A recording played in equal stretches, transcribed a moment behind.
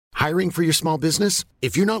Hiring for your small business?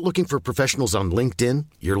 If you're not looking for professionals on LinkedIn,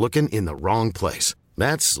 you're looking in the wrong place.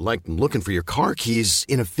 That's like looking for your car keys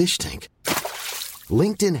in a fish tank.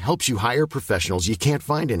 LinkedIn helps you hire professionals you can't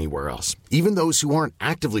find anywhere else, even those who aren't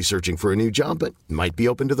actively searching for a new job but might be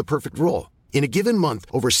open to the perfect role. In a given month,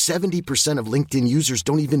 over 70% of LinkedIn users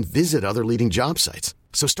don't even visit other leading job sites.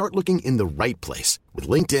 So start looking in the right place. With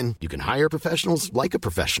LinkedIn, you can hire professionals like a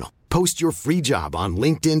professional. Post your free job on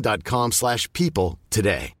linkedin.com/people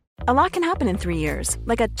today. A lot can happen in 3 years,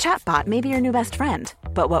 like a chatbot may be your new best friend.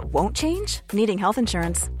 But what won't change? Needing health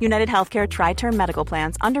insurance. United Healthcare Tri-Term Medical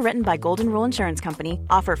Plans, underwritten by Golden Rule Insurance Company,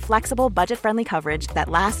 offer flexible, budget-friendly coverage that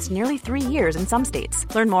lasts nearly 3 years in some states.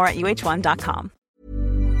 Learn more at uh1.com.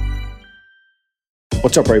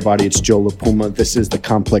 What's up, everybody? It's Joe LaPuma. This is the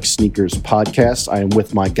Complex Sneakers Podcast. I am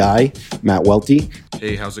with my guy, Matt Welty.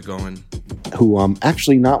 Hey, how's it going? Who I'm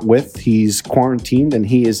actually not with. He's quarantined and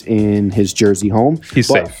he is in his Jersey home. He's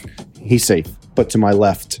safe. He's safe. But to my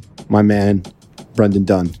left, my man, Brendan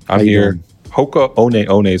Dunn. I'm here. Hoka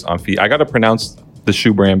One is on feet. I got to pronounce the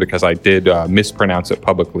shoe brand because I did mispronounce it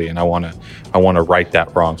publicly, and I want to right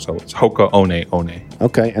that wrong. So it's Hoka One.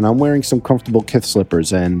 Okay, and I'm wearing some comfortable Kith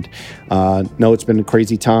slippers. And no, it's been a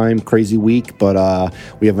crazy time, crazy week, but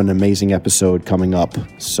we have an amazing episode coming up.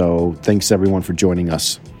 So thanks everyone for joining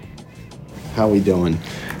us. How are we doing?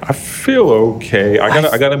 I feel okay.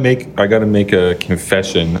 I gotta make a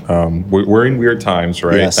confession. We're in weird times,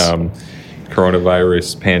 right? Yes.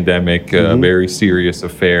 Coronavirus pandemic, very serious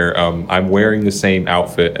affair. I'm wearing the same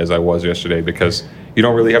outfit as I was yesterday because you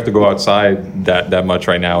don't really have to go outside that much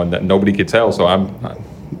right now, and that nobody could tell. So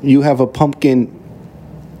You have a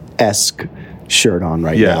pumpkin-esque shirt on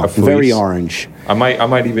right now. Very orange. I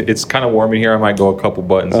might even. It's kind of warm in here. I might go a couple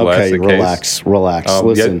buttons less. Okay, relax.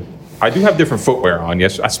 Listen. Yeah, I do have different footwear on.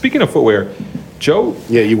 Yes. Speaking of footwear, Joe.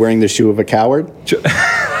 Yeah, you wearing the shoe of a coward?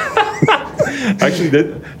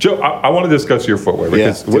 Actually, Joe, I want to discuss your footwear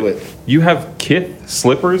because do it. You have Kith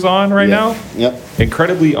slippers on right now. Yep.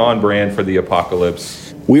 Incredibly on brand for the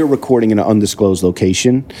apocalypse. We are recording in an undisclosed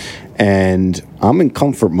location, and I'm in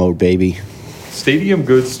comfort mode, baby. Stadium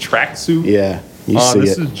Goods tracksuit. Yeah, you see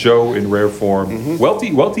this it. is Joe in rare form.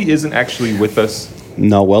 Welty isn't actually with us.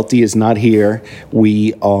 No, Welty is not here.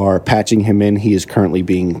 We are patching him in. He is currently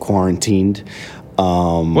being quarantined.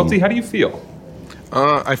 Welty, how do you feel?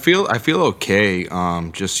 I feel okay.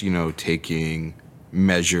 Just taking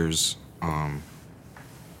measures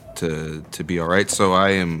to be all right. So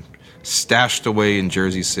I am stashed away in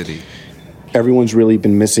Jersey City. Everyone's really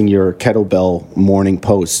been missing your kettlebell morning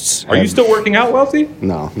posts. Are you still working out, Welty?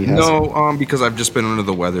 No, he hasn't. No, because I've just been under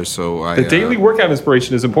the weather. So the daily workout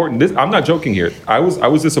inspiration is important. I'm not joking here. I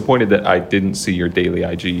was disappointed that I didn't see your daily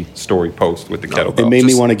IG story post with the kettlebell. It made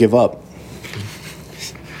me want to give up.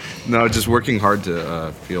 No, just working hard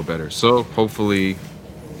to feel better. So hopefully,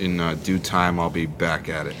 in due time, I'll be back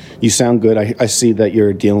at it. You sound good. I see that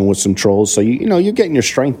you're dealing with some trolls, so you're getting your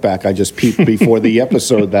strength back. I just peeped before the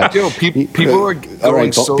episode that people are going all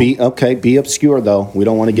right. Be obscure though. We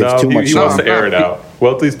don't want to give too much. He wants to air it out.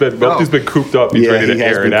 Welty's been cooped up. He's ready to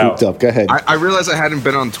air it out. Cooped up. Go ahead. I realized I hadn't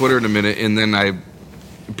been on Twitter in a minute, and then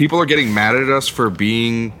people are getting mad at us for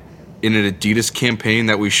being in an Adidas campaign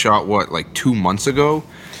that we shot 2 months ago.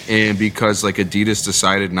 And because Adidas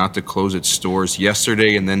decided not to close its stores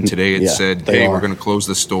yesterday, and then today it said, "Hey, we're going to close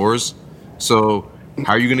the stores." So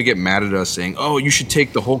how are you going to get mad at us saying, "Oh, you should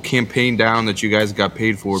take the whole campaign down that you guys got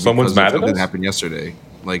paid for"? Someone's mad at us? Something happened yesterday.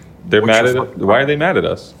 They're mad at us. Why are they mad at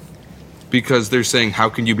us? Because they're saying, how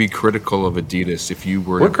can you be critical of Adidas if you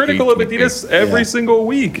were... We're critical of Adidas every single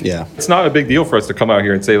week. Yeah. It's not a big deal for us to come out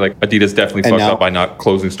here and say, Adidas definitely fucked up by not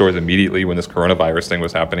closing stores immediately when this coronavirus thing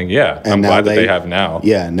was happening. Yeah, I'm glad that they have now.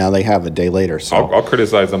 Yeah, now they have a day later. So I'll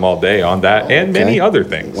criticize them all day on that and many other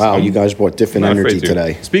things. Wow, you guys brought different energy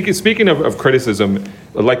today. Speaking of criticism,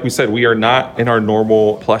 like we said, we are not in our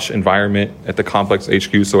normal plush environment at the Complex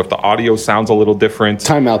HQ, so if the audio sounds a little different...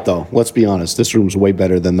 Time out, though. Let's be honest. This room's way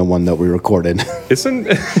better than the one that we recorded. It's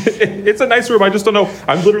a nice room. I just don't know.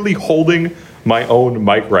 I'm literally holding my own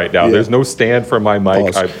mic right now. Yeah. There's no stand for my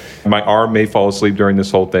mic. My arm may fall asleep during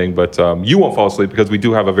this whole thing, but you won't fall asleep because we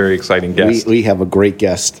do have a very exciting guest. We have a great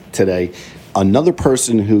guest today. Another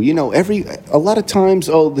person who, a lot of times,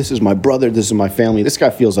 this is my brother, this is my family. This guy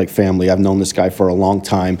feels like family. I've known this guy for a long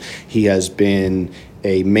time. He has been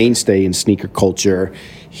a mainstay in sneaker culture.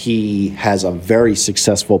 He has a very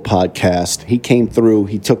successful podcast. He came through.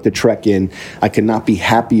 He took the trek in. I could not be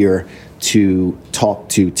happier to talk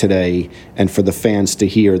to today and for the fans to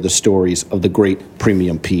hear the stories of the great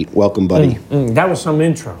Premium Pete. Welcome, buddy. That was some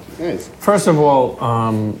intro. Nice. First of all,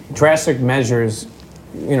 drastic measures,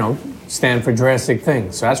 stand for drastic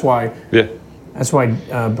things. So that's why. Yeah. That's why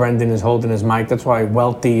Brendan is holding his mic. That's why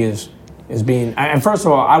Welty is being. And first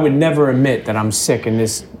of all, I would never admit that I'm sick in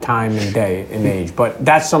this time and day and age. But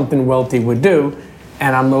that's something Welty would do,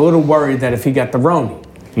 and I'm a little worried that if he got the Roni.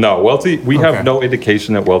 No, Welty. We have no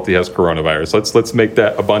indication that Welty has coronavirus. Let's make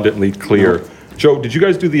that abundantly clear. No. Joe, did you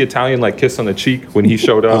guys do the Italian kiss on the cheek when he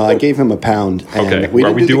showed up? I gave him a pound. Okay,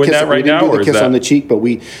 are we doing that right now, or is kiss that on the cheek? But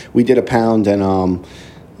we did a pound, and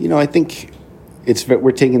I think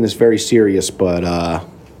we're taking this very serious. But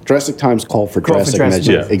drastic times call for drastic measures.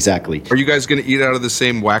 Yeah. Exactly. Are you guys going to eat out of the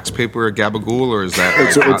same wax paper at Gabagool, or is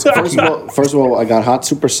that? First of all, I got hot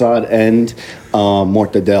super sod and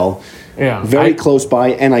mortadelle. Yeah, very close by,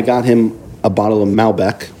 and I got him a bottle of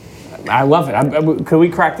Malbec. I love it. Could we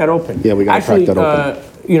crack that open? Yeah, we got to crack that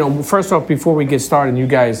open. First off, before we get started, you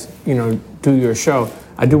guys, do your show.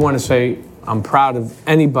 I do want to say I'm proud of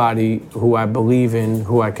anybody who I believe in,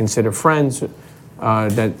 who I consider friends,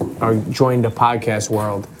 that are joined the podcast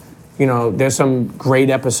world. There's some great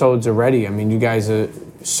episodes already. I mean, you guys are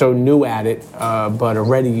so new at it, but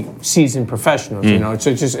already seasoned professionals.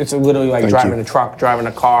 It's literally like driving a truck, driving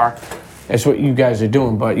a car. That's what you guys are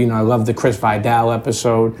doing. But I love the Chris Vidal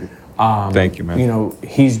episode. Thank you, man.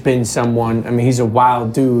 He's been someone. I mean, he's a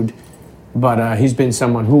wild dude, but he's been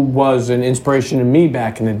someone who was an inspiration to me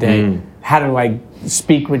back in the day. How to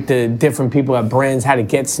speak with the different people at brands, how to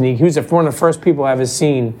get sneakers. He was one of the first people I ever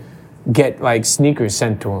seen get sneakers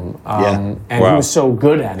sent to him. And he was so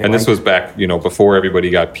good at it. And this was back, before everybody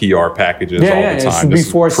got PR packages all the time.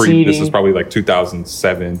 Before seeding. This is probably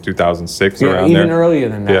 2007, 2006 around even there. Earlier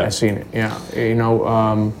than that, I've seen it. Yeah,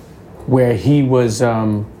 where he was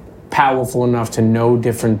powerful enough to know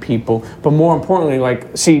different people, but more importantly,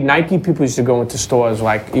 Nike people used to go into stores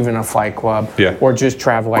even a Fight Club, or just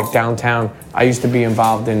travel downtown. I used to be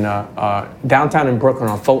involved in downtown in Brooklyn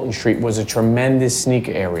on Fulton Street was a tremendous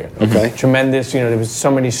sneaker area. Okay, tremendous. There was so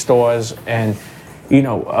many stores, and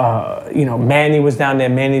Manny was down there.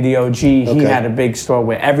 Manny the OG. He had a big store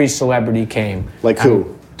where every celebrity came. Like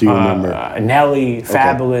who? Do you remember? Nelly,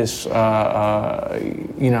 Fabulous.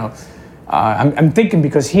 I'm thinking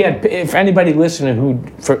because he had. If anybody listening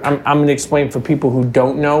I'm going to explain for people who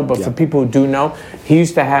don't know, but for people who do know, he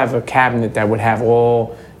used to have a cabinet that would have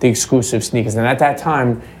all the exclusive sneakers, and at that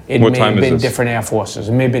time, it may have been different Air Forces.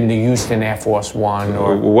 It may have been the Houston Air Force One,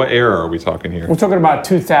 or what era are we talking here? We're talking about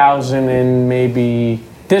 2000 and maybe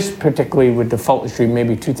this particularly with the Fulton Street,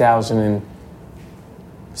 maybe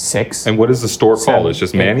 2006. And what is the store called? It's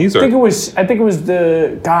just Manny's, or I think it was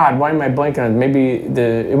the why am I blanking on it? Maybe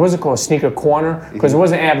it wasn't called Sneaker Corner because it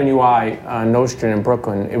wasn't Avenue I, Nostrand in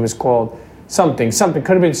Brooklyn. It was called something. Could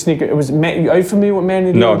have been Sneaker. It was. Are you familiar with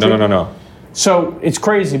Manny the OG? No. So it's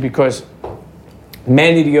crazy because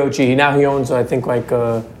Manny the OG, now he owns, I think,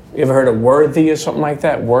 you ever heard of Worthy or something like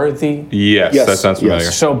that? Worthy? Yes, that sounds familiar.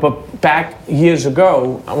 Yes. So, but back years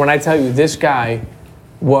ago, when I tell you this guy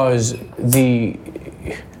was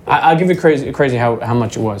I'll give you crazy how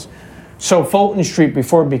much it was. So Fulton Street,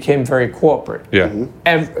 before it became very corporate,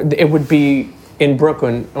 it would be in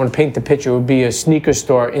Brooklyn, I want to paint the picture, it would be a sneaker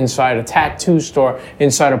store inside a tattoo store,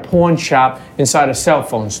 inside a porn shop, inside a cell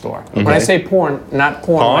phone store. When I say porn, not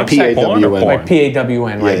porn, P-A-W-N. like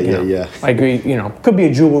P-A-W-N. Could be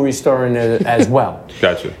a jewelry store in there as well.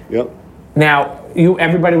 Gotcha. Yep. Now,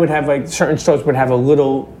 everybody would have certain stores would have a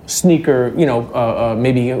little sneaker,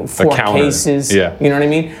 maybe 4 cases. Yeah. You know what I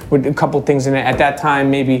mean? With a couple things in it. At that time,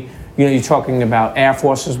 maybe, you're talking about Air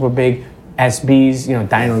Forces were big. SBs,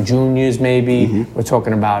 Dino Juniors maybe. We're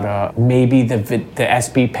talking about maybe the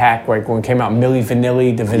SB pack, right? When it came out, Milli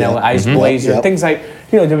Vanilli, the Vanilla Ice Blazer, things like,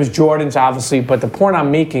 there was Jordans obviously, but the point I'm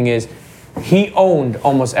making is he owned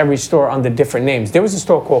almost every store under different names. There was a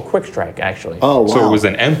store called Quick Strike, actually. Oh, wow. So it was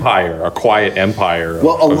an empire, a quiet empire of a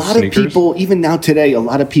lot sneakers. of people, even now today,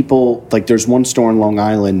 there's one store in Long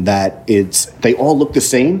Island that they all look the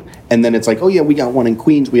same. And then it's like, oh yeah, we got one in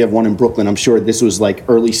Queens, we have one in Brooklyn. I'm sure this was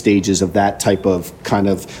early stages of that type of kind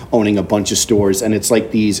of owning a bunch of stores. And it's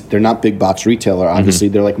they're not big box retailer, obviously.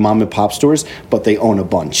 They're like mom and pop stores, but they own a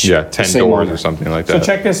bunch. Yeah, 10 doors or something like that.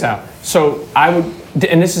 So check this out. So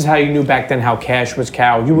and this is how you knew back then how cash was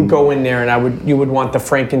cow. You would go in there and you would want the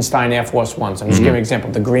Frankenstein Air Force Ones. I'm just giving an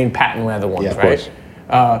example, the green patent leather ones, right?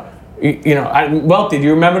 Wealthy, do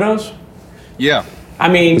you remember those? Yeah. I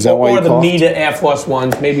mean, or the Mita Air Force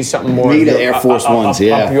Ones, maybe something more. Mita Air Force Ones,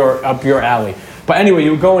 up your alley. But anyway,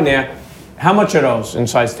 you would go in there. How much are those in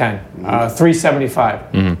size 10?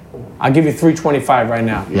 $375. I'll give you $325 right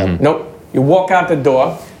now. Nope. You walk out the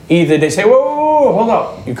door. Either they say, whoa, hold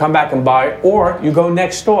up. You come back and buy it, or you go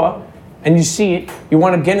next door and you see it, you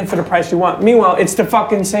want to get it for the price you want. Meanwhile, it's the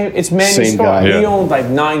fucking same. It's Manny's Same store. guy. He owned like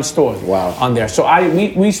 9 stores. Wow. On there. So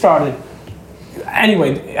we started.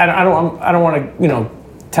 Anyway, I don't want to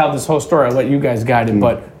tell this whole story. I'll let you guys guide it.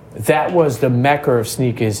 But that was the mecca of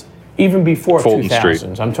sneakers, even before Fulton 2000s.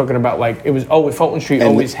 Street. I'm talking about like it was always Fulton Street And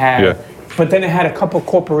always had. Yeah. But then it had a couple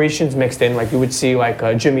corporations mixed in, like you would see, like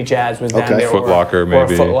Jimmy Jazz was down there, Foot Locker, or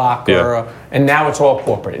maybe. a Foot Locker, Yeah. and now it's all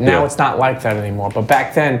corporate. Now Yeah. it's not like that anymore. But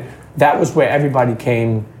back then, that was where everybody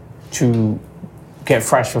came to get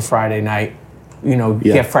fresh for Friday night.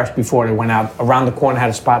 Get fresh before they went out. Around the corner had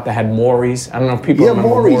a spot that had Maury's. I don't know if people remember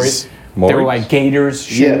Maury's. They were like Gators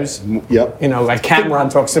shoes. Yep. Like Cameron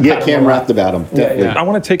talks about. Yeah, Cam rapped about them. Definitely. yeah. I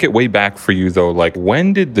want to take it way back for you though. Like,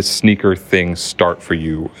 when did the sneaker thing start for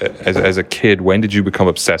you as a kid? When did you become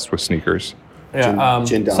obsessed with sneakers? Yeah,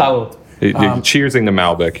 Gin Don. Salud. You're cheersing the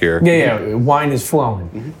Malbec here. Yeah, wine is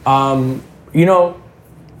flowing.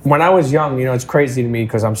 When I was young, it's crazy to me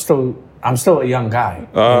because I'm still a young guy.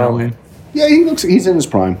 Yeah, he's in his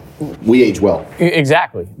prime. We age well.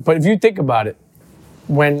 Exactly. But if you think about it,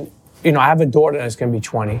 when I have a daughter that's going to be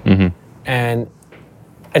 20, and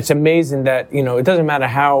it's amazing that it doesn't matter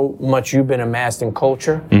how much you've been amassed in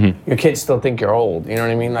culture, your kids still think you're old. You know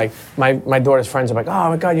what I mean? Like my daughter's friends are like, "Oh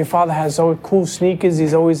my God, your father has so cool sneakers.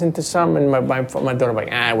 He's always into some." And my daughter's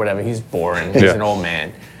like, whatever. He's boring. He's an old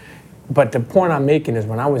man. But the point I'm making is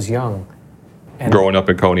when I was young, and Growing up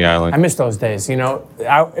in Coney Island. I miss those days. It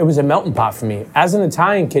was a melting pot for me. As an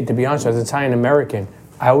Italian kid, to be honest, as an Italian American,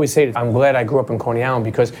 I always say I'm glad I grew up in Coney Island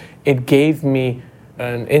because it gave me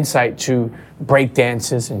an insight to break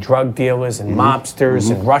dancers and drug dealers and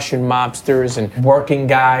mobsters and Russian mobsters and working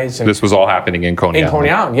guys. And This was all happening in Coney Island. Coney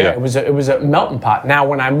Island, yeah. It was a melting pot. Now,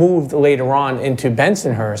 when I moved later on into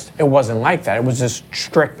Bensonhurst, it wasn't like that. It was a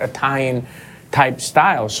strict Italian type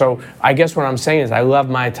style. So I guess what I'm saying is I love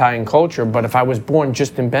my Italian culture, but if I was born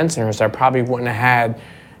just in Bensonhurst, I probably wouldn't have had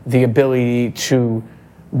the ability to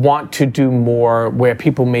want to do more where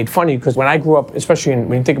people made fun of you. Because when I grew up, especially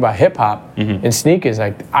when you think about hip hop and sneakers,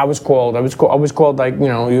 like I was called like,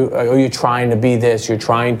 you're trying to be this, you're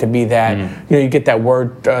trying to be that. You get that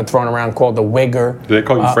word thrown around called the wigger. Did they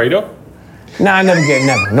call you Fredo? No, I never.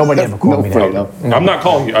 Nobody ever called me that. Fredo. No. I'm not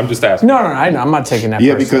calling you. I'm just asking. No, I know. I'm not taking that.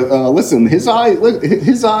 Yeah, personally. because listen, his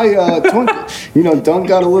eye, Dunn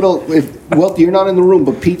got a little. Welty, you're not in the room,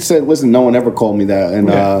 but Pete said, "Listen, no one ever called me that," and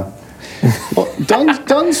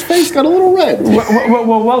Dunn's face got a little red.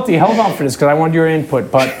 Well, Welty, hold on for this because I want your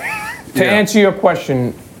input. But to answer your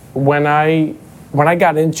question, when I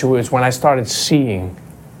got into it is when I started seeing,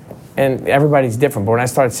 and everybody's different, but when I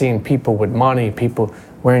started seeing people with money, people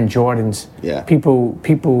wearing Jordans, people,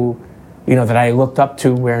 that I looked up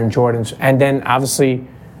to wearing Jordans, and then obviously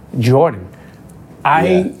Jordan.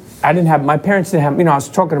 I didn't have, my parents didn't have, I was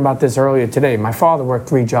talking about this earlier today. My father worked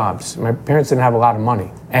 3 jobs. My parents didn't have a lot of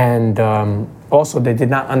money. And also they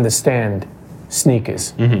did not understand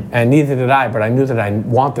sneakers. And neither did I, but I knew that I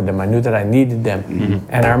wanted them. I knew that I needed them.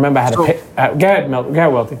 And I remember I had to pay, go ahead,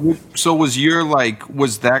 Welty. So was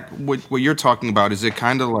that what you're talking about? Is it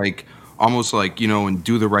kind of like, almost like, in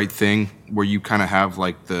Do the Right Thing, where you kind of have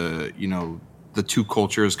like the two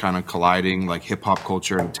cultures kind of colliding, like hip hop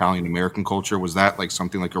culture and Italian American culture? Was that like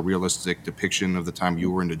something like a realistic depiction of the time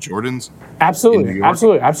you were into Jordans? Absolutely,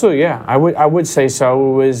 yeah. I would say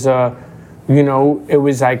so. It was, it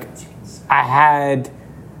was like I had,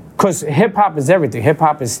 because hip hop is everything. Hip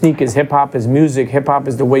hop is sneakers. Hip hop is music. Hip hop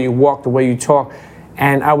is the way you walk, the way you talk,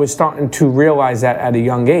 and I was starting to realize that at a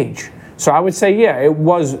young age. So I would say, yeah, it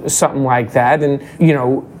was something like that. And,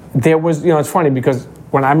 there was, it's funny because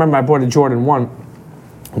when I remember I bought a Jordan 1,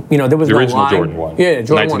 there was the no original line. Jordan 1. Yeah,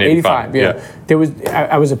 Jordan 1, 85. Yeah. Yeah.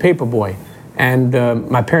 I was a paper boy. And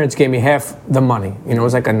my parents gave me half the money. It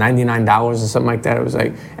was like a $99 or something like that. It was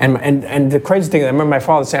like, and the crazy thing, I remember my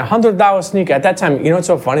father saying, $100 sneaker. At that time, it's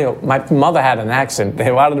so funny. My mother had an accent.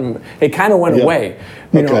 A lot of them, it kind of went away.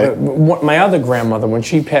 My other grandmother, when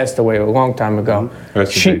she passed away a long time ago,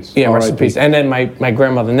 rest in peace. Yeah, rest in peace. And then my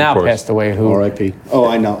grandmother now passed away. Who? R.I.P. Oh,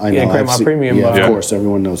 I know. Yeah, Grandma Premium. Yeah, of course,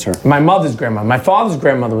 everyone knows her. My mother's grandma. My father's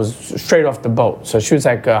grandmother was straight off the boat. So she was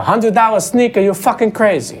like, $100 sneaker, you're fucking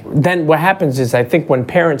crazy. Then what happens is, I think when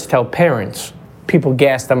parents tell parents, people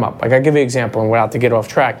gas them up. Like, I'll give you an example, and without to get off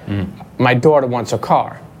track. My daughter wants a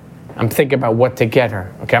car. I'm thinking about what to get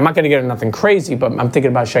her. Okay, I'm not going to get her nothing crazy, but I'm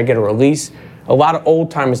thinking about, should I get her a lease? A lot of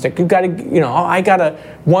old timers think, you got to, I got a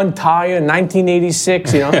one tire,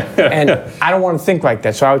 1986, and I don't want to think like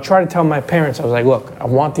that. So I would try to tell my parents, I was like, look, I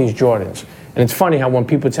want these Jordans. And it's funny how when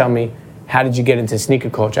people tell me, how did you get into sneaker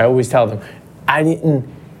culture? I always tell them, I didn't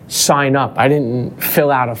sign up. I didn't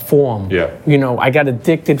fill out a form. Yeah. You know, I got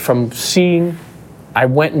addicted from seeing. I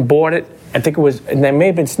went and bought it. I think it was, and there may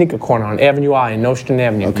have been Sneaker Corner on Avenue I in Nostrand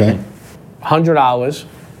Avenue. Okay. $100.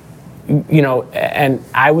 You know, and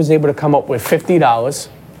I was able to come up with $50.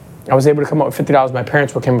 I was able to come up with $50. My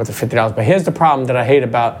parents were coming up with $50. But here's the problem that I hate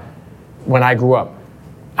about when I grew up.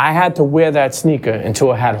 I had to wear that sneaker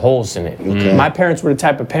until it had holes in it. Okay. My parents were the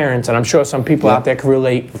type of parents, and I'm sure some people out there can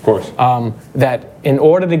relate. Of course. That in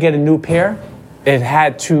order to get a new pair, it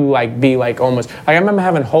had to be almost. I remember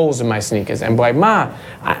having holes in my sneakers and be like, Ma,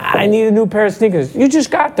 I need a new pair of sneakers. You just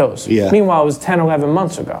got those. Yeah. Meanwhile, it was 10, 11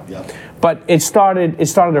 months ago. Yeah. But it started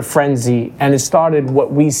a frenzy, and it started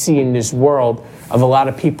what we see in this world of a lot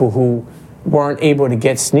of people who weren't able to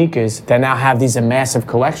get sneakers that now have these massive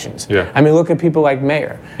collections. Yeah. I mean, look at people like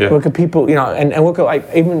Mayer. Yeah. Look at people, you know, and look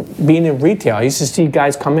at even being in retail. I used to see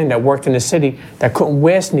guys come in that worked in the city that couldn't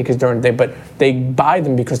wear sneakers during the day, but they buy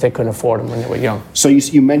them because they couldn't afford them when they were young. So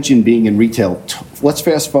you mentioned being in retail. Let's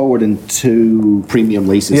fast forward into Premium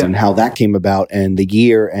Laces and how that came about and the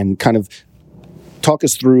year, and kind of talk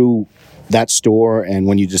us through that store and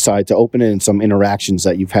when you decided to open it and some interactions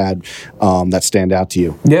that you've had that stand out to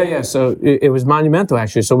you. Yeah. So it was monumental,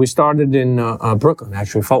 actually. So we started in Brooklyn,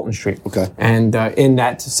 actually, Fulton Street. Okay. And in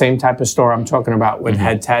that same type of store I'm talking about, which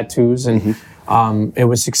had tattoos, and it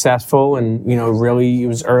was successful, and really it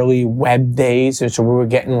was early web days, and so we were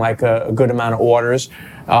getting a good amount of orders.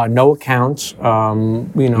 No accounts.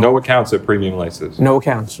 No accounts at Premium Laces. No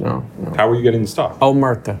accounts. No. How were you getting the stock?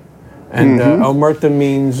 Omerta. And Omerta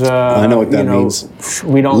means, I know what that means.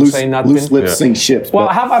 We don't say nothing. Loose lips sink ships. Well,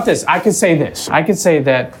 how about this? I could say this. I could say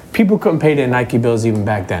that people couldn't pay their Nike bills even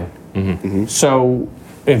back then. So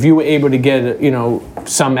if you were able to get,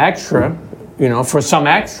 some extra, for some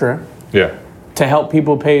extra to help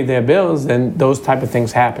people pay their bills, then those type of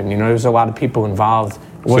things happen. There's a lot of people involved.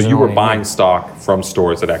 So you were buying stock from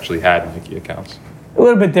stores that actually had Nike accounts? A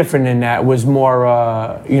little bit different than that. It was more,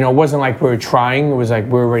 it wasn't like we were trying. It was like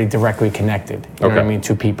we were already directly connected. You know what I mean,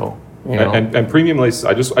 to people. And Premium Laces,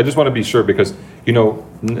 I just want to be sure because,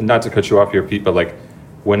 not to cut you off here, Pete, but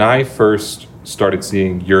when I first started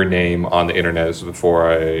seeing your name on the internet, this was before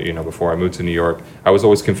I moved to New York, I was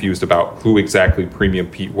always confused about who exactly Premium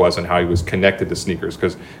Pete was and how he was connected to sneakers,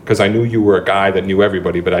 because I knew you were a guy that knew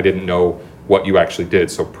everybody, but I didn't know what you actually did.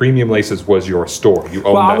 So Premium Laces was your store. You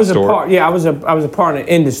owned that store. I was a partner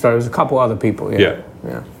in the store. There was a couple other people. Yeah.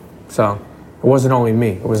 So it wasn't only me.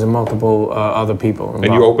 It was multiple other people involved.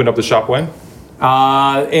 And you opened up the shop when?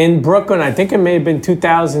 In Brooklyn, I think it may have been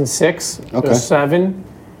 2006 or 7.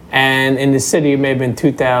 And in the city, it may have been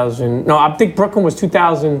 2000. No, I think Brooklyn was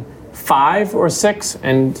 2005 or 6,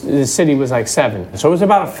 and the city was 7. So it was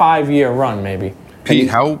about a 5-year run, maybe. Pete,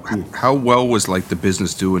 how well was the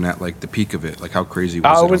business doing at the peak of it? How crazy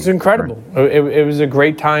was it? It was incredible. It was a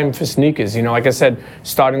great time for sneakers. Like I said,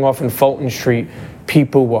 starting off in Fulton Street,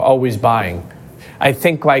 people were always buying. I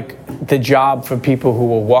think the job for people who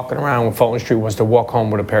were walking around with Fulton Street was to walk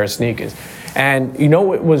home with a pair of sneakers. And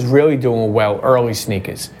what was really doing well? Early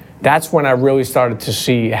sneakers. That's when I really started to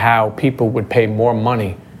see how people would pay more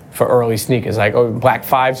money for early sneakers. Black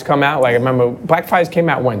 5s come out. I remember Black 5s came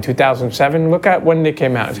out when? 2007? Look at when they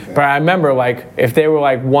came out. But I remember if they were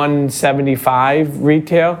 $175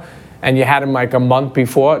 retail and you had them a month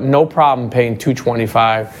before, no problem paying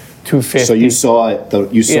 $225, $250. So you saw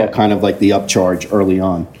it. You saw kind of the upcharge early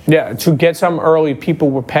on. Yeah, to get some early,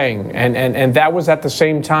 people were paying, and that was at the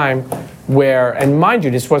same time where, and mind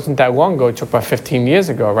you, this wasn't that long ago. It took about 15 years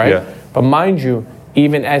ago, right? Yeah. But mind you,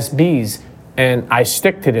 even SBs, and I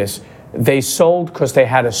stick to this, they sold because they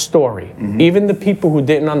had a story. Even the people who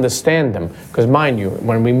didn't understand them, because mind you,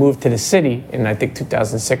 when we moved to the city in I think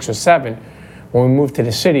 2006 or 7, when we moved to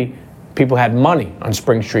the city, people had money on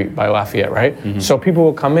Spring Street by Lafayette, right? So people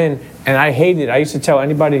would come in, and I hated it. I used to tell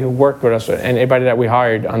anybody who worked with us and anybody that we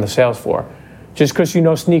hired on the sales floor, just because you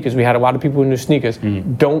know sneakers, we had a lot of people who knew sneakers,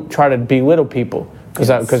 don't try to belittle people,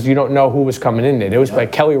 because you don't know who was coming in there. There was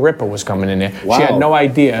Kelly Ripa was coming in there. Wow. She had no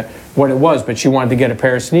idea what it was, but she wanted to get a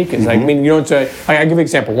pair of sneakers. I mean, you don't say, I'll give you an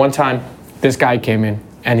example. One time, this guy came in,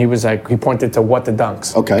 and he was he pointed to What the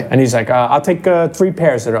Dunks. Okay. And he's I'll take 3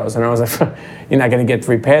 pairs of those. And I was you're not going to get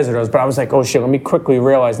 3 pairs of those. But I was oh shit, let me quickly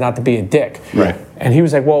realize not to be a dick. Right. And he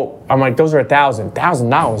was well, I'm those are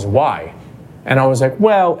 $1,000. Why? And I was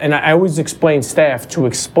well, and I always explain staff to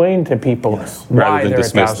explain to people why they're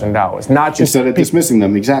 $1,000. Not just instead of dismissing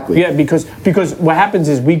them, exactly. Yeah, because what happens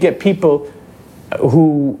is we get people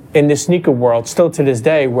who in the sneaker world still to this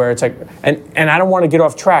day where it's and I don't want to get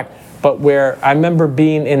off track, but where I remember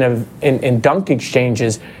being in dunk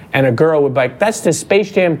exchanges, and a girl would be like, "That's the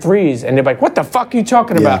Space Jam 3s," and they'd be like, "What the fuck are you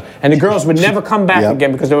talking about?" And the girls would never come back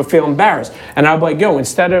again because they would feel embarrassed. And I'd be like, "Yo,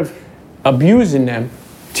 instead of abusing them,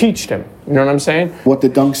 teach them." You know what I'm saying? What the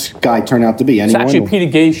dunks guy turned out to be? It's actually Peter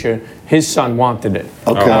Geisha. His son wanted it.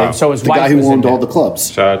 Okay. So his the wife guy who was owned in all there. the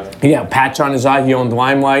clubs. Yeah, patch on his eye. He owned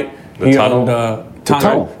Limelight. He Tunnel. owned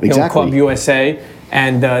Tunnel, He owned exactly. Club USA.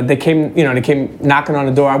 And they came knocking on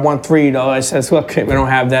the door. I want $3. I says, "Look, we don't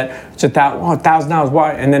have that. It's $1,000.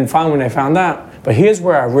 Why?" And then finally, when they found out. But here's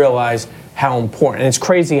where I realized how important. And it's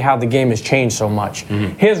crazy how the game has changed so much.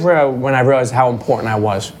 Here's when I realized how important I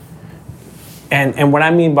was. And what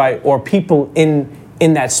I mean by, or people in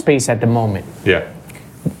that space at the moment. Yeah.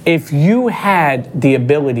 If you had the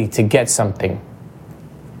ability to get something,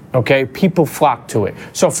 okay, people flock to it.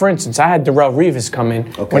 So, for instance, I had Darrelle Revis come in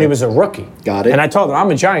when he was a rookie. Got it. And I told him, I'm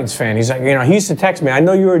a Giants fan. He's like, he used to text me, "I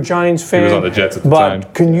know you're a Giants fan. He was on the Jets at the but time.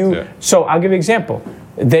 Can you, Yeah. So I'll give you an example.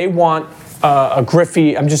 They want a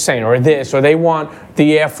Griffey, I'm just saying, or this, or they want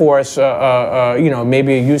the Air Force,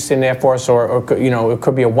 maybe a Houston Air Force, or it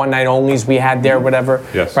could be a one-night onlys we had there, whatever.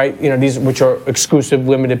 Yes. Right? These, which are exclusive,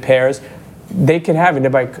 limited pairs. They could have it.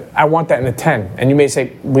 They're like, "I want that in a 10. And you may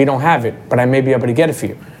say, "We don't have it, but I may be able to get it for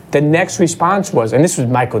you." The next response was, and this was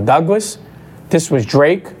Michael Douglas, this was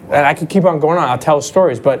Drake, and I could keep on going on, I'll tell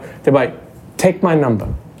stories, but they're like, "Take my number."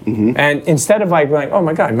 And instead of like, "Oh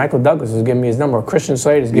my God, Michael Douglas is giving me his number," or "Christian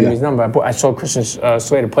Slater is giving me his number," I sold Christian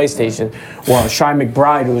Slater PlayStation, or Shy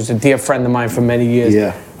McBride, who was a dear friend of mine for many years.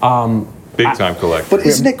 Big time collector. But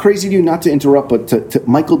isn't it crazy to you, not to interrupt, but to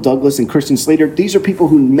Michael Douglas and Christian Slater, these are people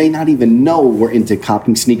who may not even know we're into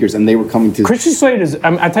copying sneakers, and they were coming to... Christian Slater's,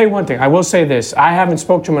 I'll tell you one thing, I will say this, I haven't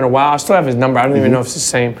spoke to him in a while, I still have his number, I don't even know if it's the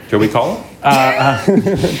same. Can we call him? Not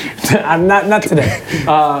today,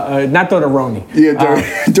 not Dotteroni.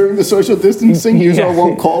 Yeah, during the social distancing, he usually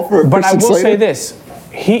won't call for a But I Christian will Slater. say this,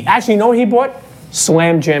 he actually, know what he bought?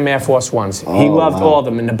 Slam Jam Air Force Ones. He loved all of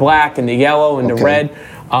them, in the black, and the yellow, and the red.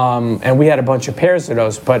 And we had a bunch of pairs of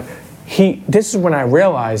those. But this is when I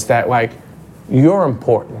realized that, like, you're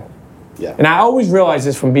important. Yeah. And I always realized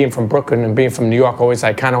this from being from Brooklyn and being from New York, always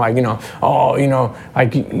like kind of like,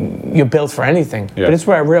 like you're built for anything. Yeah. But it's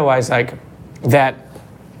where I realized like that,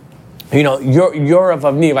 you're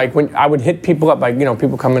of me. Like when I would hit people up, like,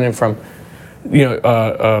 people coming in from,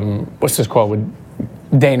 what's this called with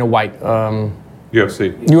Dana White?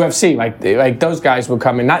 UFC, like those guys would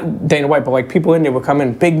come in, not Dana White, but like people in there would come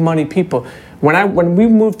in, big money people. When we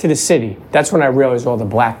moved to the city, that's when I realized all the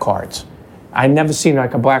black cards. I never seen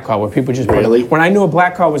like a black card where people just Really? When I knew a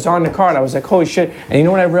black card was on the card, I was like, holy shit. And you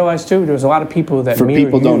know what I realized too? There was a lot of people that For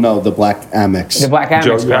people don't know, the black Amex. The black Amex.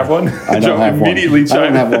 Joe, you have one? I don't Joe have immediately one. I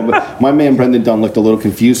don't have one, but my man Brendan Dunn looked a little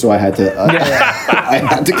confused, so I had to. I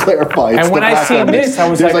had to clarify. It's And when the I black seen Amex. this, I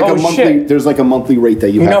was There's like, a oh, monthly, shit. There's like a monthly rate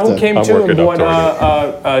that you have You know to. who came I'll to work and it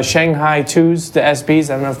up bought Shanghai 2s, the SBs?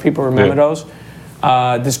 I don't know if people remember those.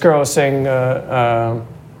 This girl was saying,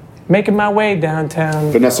 "Making my way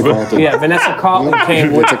downtown." Vanessa Carlton. Yeah, Vanessa Carlton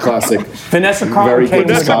came with. It's a classic. Vanessa Very Carlton good came with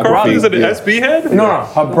Vanessa her Carlton is brother. an SB head? No,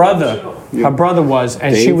 her brother was,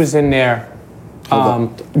 and she Dave? was in there.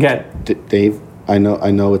 Dave, I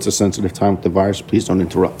know it's a sensitive time with the virus. Please don't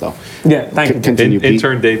interrupt, though. Yeah, thank you. Continue, Pete.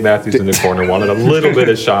 Intern Dave Matthews in the corner wanted a little bit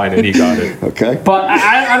of shine, and he got it. Okay. But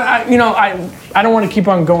I don't want to keep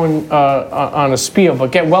on going on a spiel.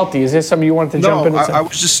 But get wealthy. Is there something you wanted to jump in? No, And say? I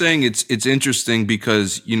was just saying it's interesting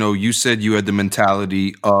because you said you had the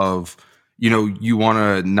mentality of you want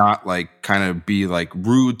to not like kind of be like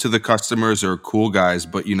rude to the customers or cool guys,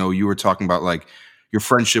 but you were talking about like your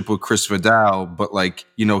friendship with Chris Vidal, but like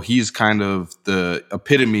he's kind of the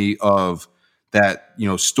epitome of that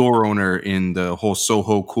store owner in the whole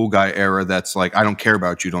Soho cool guy era. That's like, I don't care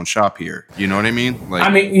about you, don't shop here. You know what I mean? Like, I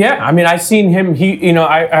seen him.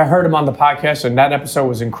 I heard him on the podcast, and that episode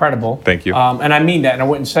was incredible. Thank you. And I mean that, and I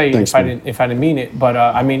wouldn't say Thanks, if I didn't mean it. But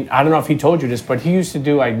I don't know if he told you this, but he used to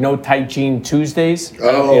do like no tight jean Tuesdays.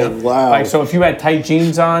 Oh, wow. Like so, if you had tight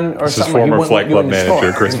jeans on or This is something, former he wouldn't Flight let you Club in the manager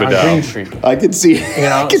store, Chris on Vidal. Green Street. I can see.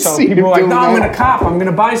 I can So see people him were like, doing "No, I'm that. gonna cop. I'm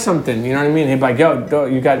gonna buy something." You know what I mean? He'd be like, "Yo,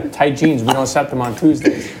 you got tight jeans. We don't set them on Tuesdays."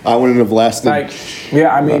 I wouldn't have lasted.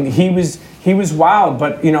 He was wild,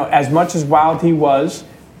 but as much as wild he was,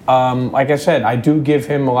 like I said, I do give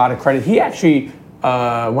him a lot of credit. He actually,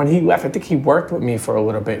 when he left, I think he worked with me for a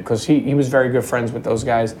little bit because he was very good friends with those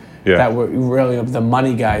guys that were really the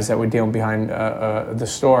money guys that were dealing behind the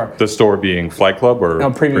store. The store being Flight Club or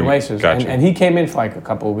Premium Laces. Gotcha. And he came in for like a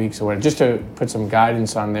couple of weeks or whatever, just to put some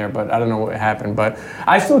guidance on there, but I don't know what happened. But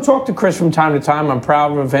I still talk to Chris from time to time. I'm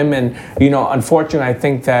proud of him, and unfortunately, I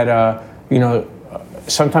think that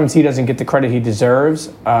sometimes he doesn't get the credit he deserves.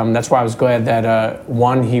 That's why I was glad that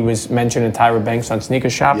one, he was mentioned in Tyra Banks on Sneaker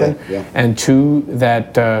Shopping, and two,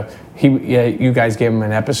 that you guys gave him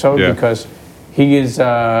an episode because he is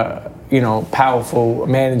powerful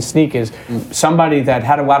man in sneakers, somebody that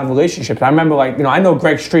had a lot of relationships. I remember, I know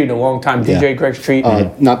Greg Street a long time, DJ Greg Street.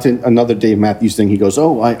 Not to another Dave Matthews thing. He goes,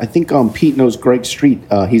 I think Pete knows Greg Street.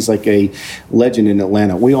 He's like a legend in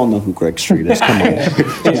Atlanta. We all know who Greg Street is. Come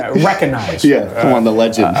on. Recognized. Come on, the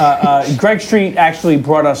legend. Greg Street actually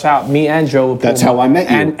brought us out, me and Joe. That's how I met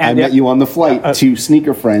you. I met you on the flight to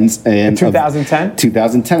Sneaker Friends. In 2010?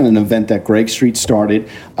 2010, an event that Greg Street started.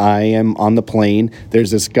 I am on the plane.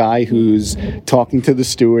 There's this guy who's talking to the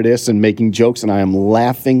stewardess and making jokes, and I am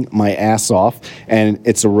laughing my ass off. And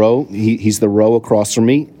it's a row. He's the row across from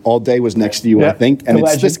me. All Day was next to you, I think. And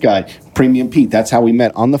it's this guy, Premium Pete. That's how we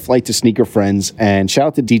met on the flight to Sneaker Friends. And shout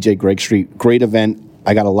out to DJ Greg Street. Great event.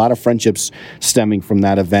 I got a lot of friendships stemming from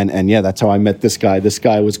that event. And that's how I met this guy. This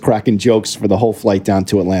guy was cracking jokes for the whole flight down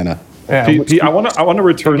to Atlanta. Pete, I want to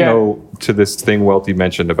return though to this thing Welty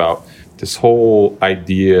mentioned about this whole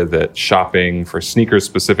idea that shopping for sneakers,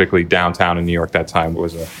 specifically downtown in New York that time,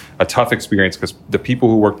 was a tough experience because the people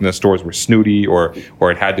who worked in the stores were snooty, or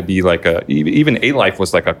it had to be like even A-Life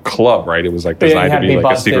was like a club, right? It was like designed to be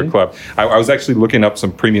like a secret club. I was actually looking up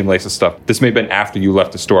some Premium Laces stuff. This may have been after you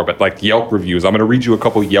left the store, but like Yelp reviews. I'm going to read you a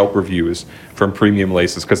couple Yelp reviews from Premium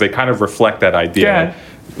Laces because they kind of reflect that idea.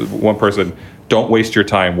 One person: "Don't waste your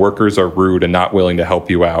time. Workers are rude and not willing to help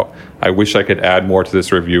you out. I wish I could add more to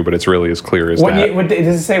this review, but it's really as clear as that."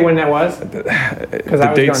 Does it say when that was? Because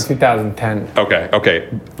I was going 2010. Okay.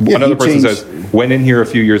 Another person says, "Went in here a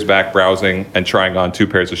few years back browsing and trying on 2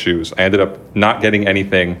 pairs of shoes. I ended up not getting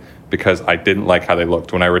anything because I didn't like how they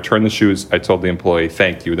looked. When I returned the shoes, I told the employee,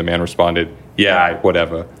 'Thank you.' The man responded, 'Yeah,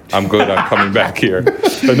 whatever. I'm good. I'm coming back here.'"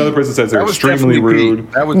 Another person says they're extremely rude.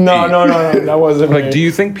 That was No, that wasn't me. Do you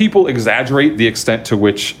think people exaggerate the extent to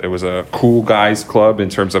which it was a cool guys club in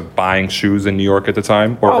terms of buying shoes in New York at the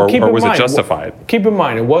time, or was it justified? Keep in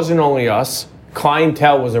mind, it wasn't only us.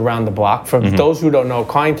 Clientele was around the block. For those who don't know,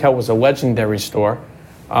 Clientele was a legendary store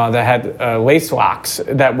that had lace locks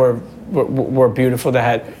that were beautiful.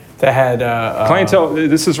 That had Clientele.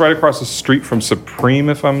 This is right across the street from Supreme,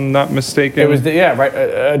 if I'm not mistaken. It was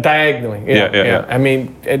diagonally. Yeah. I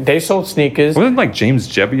mean, they sold sneakers. Wasn't like James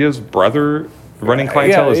Jebbia's brother running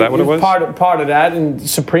Clientele? Is that what it was? Part of that, and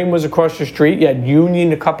Supreme was across the street. You had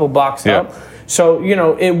Union a couple blocks up. So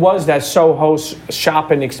it was that Soho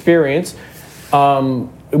shopping experience. But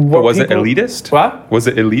was it elitist? What? Was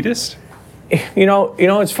it elitist?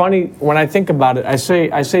 It's funny when I think about it. I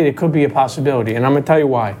say it could be a possibility, and I'm gonna tell you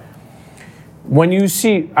why. When you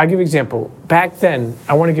see, I give you an example. Back then,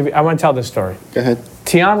 I want to tell this story. Go ahead.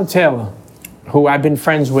 Tiana Taylor, who I've been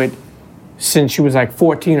friends with since she was like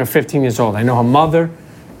 14 or 15 years old. I know her mother.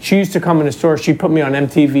 She used to come in the store. She put me on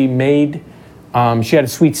MTV Made. She had a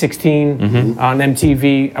Sweet 16 on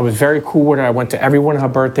MTV. I was very cool with her. I went to every one of her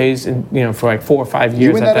birthdays, and for like 4 or 5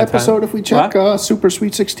 years. You in that episode? If we check Super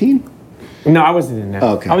Sweet 16. No, I wasn't in there.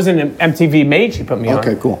 Okay. I was in MTV Made. She put me on.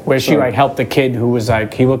 Okay, cool. Where she helped the kid who was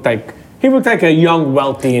he looked like a young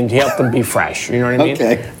Welty, and he helped him be fresh. You know what I mean?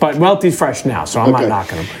 Okay. But Welty's fresh now, so I'm not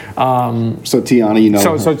knocking him. So Tiana,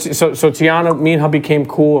 So Tiana, me and her became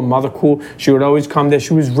cool, and mother cool. She would always come there.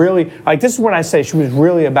 She was really this is what I say. She was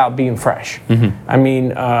really about being fresh. I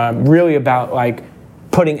mean, really about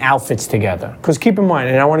putting outfits together. Because keep in mind,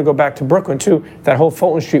 and I want to go back to Brooklyn too. That whole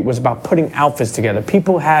Fulton Street was about putting outfits together.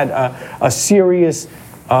 People had a serious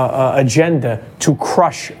agenda to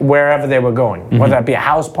crush wherever they were going, whether that be a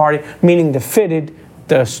house party, meaning the fitted,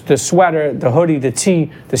 the sweater, the hoodie, the tee,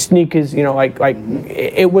 the sneakers.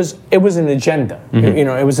 It was an agenda.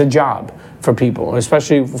 It was a job for people,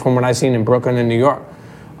 especially from what I seen in Brooklyn and New York.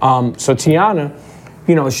 So Tiana,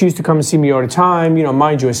 she used to come and see me all the time.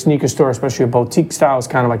 Mind you, a sneaker store, especially a boutique style, is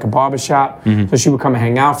kind of like a barbershop. So she would come and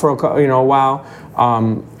hang out for a while.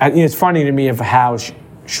 It's funny to me of how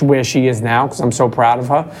where she is now, because I'm so proud of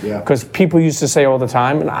her. Because people used to say all the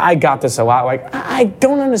time, and I got this a lot, I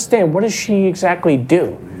don't understand, what does she exactly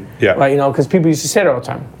do? Because people used to say it all the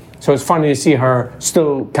time. So it's funny to see her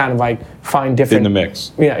still kind of find different... In the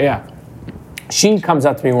mix. Yeah. She comes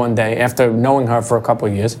up to me one day after knowing her for a couple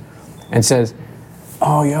of years and says,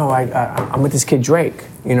 "Oh, I'm with this kid Drake.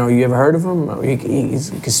 You ever heard of him? He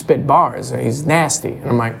can spit bars. He's nasty."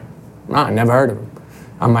 And I'm like, "Nah, I never heard of him."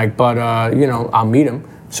 I'm like, "But, I'll meet him."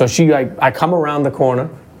 So I come around the corner,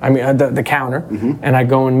 the counter, and I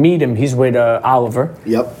go and meet him. He's with Oliver.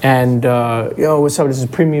 Yep. And, what's up? This is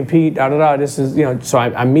Premium Pete, This is, so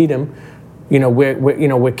I meet him.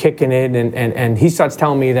 we're kicking it, and he starts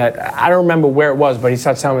telling me that, I don't remember where it was, but he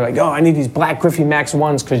starts telling me like, I need these black Griffey Max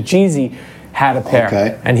 1s because Jeezy had a pair.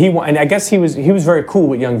 Okay. And I guess he was very cool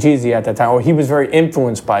with young Jeezy at that time, or he was very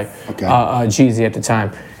influenced by Jeezy at the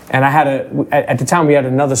time. And at the time we had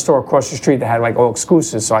another store across the street that had like all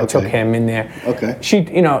exclusives, so I took him in there. Okay.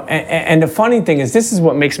 And the funny thing is, this is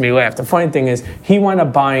what makes me laugh. The funny thing is, he wound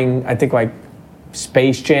up buying, I think, like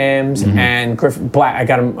Space Jams and black. I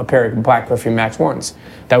got him a pair of black Griffey Max 1s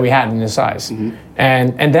that we had in his size.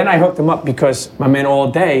 And then I hooked him up because my man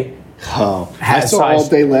All Day. I saw All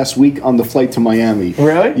Day last week on the flight to Miami.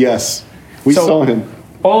 Really? Yes, we saw him.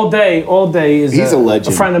 All Day is he's a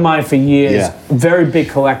legend. A friend of mine for years. Yeah. Very big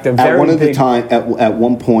collector. At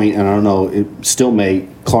one point, and I don't know, it still may.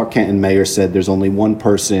 Clark Kent and Mayer said there's only one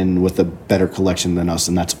person with a better collection than us,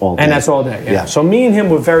 and that's All Day. And that's All Day. Yeah. So me and him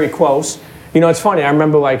were very close. It's funny. I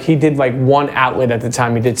remember like he did like one outlet at the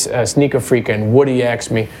time. He did Sneaker Freak, and Woody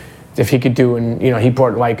asked me if he could do, and he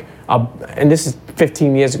brought like and this is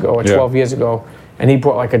 15 years ago or 12 years ago. And he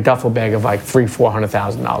brought like a duffel bag of like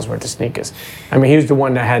 $300,000-$400,000 worth of sneakers. I mean, he was the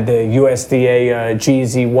one that had the USDA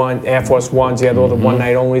Jeezy Air Force Ones. He had all the one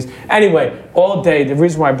night onlys. Anyway, All Day. The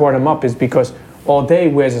reason why I brought him up is because All Day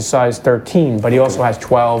wears a size 13, but he also has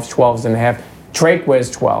 12s, 12s and a half. Drake wears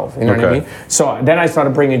 12. You know what I mean? So then I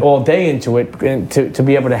started bringing All Day into it to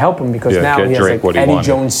be able to help him because now he has Drake like Eddie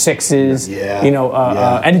Jones 6s.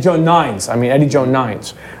 Eddie Jones 9s. I mean, Eddie Jones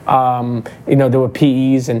 9s. There were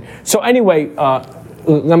PEs. And so anyway,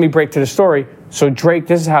 let me break to the story. So Drake,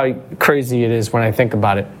 this is how crazy it is when I think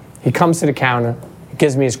about it. He comes to the counter, he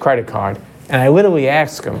gives me his credit card, and I literally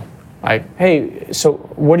ask him, like, hey, so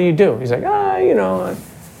what do you do? He's like,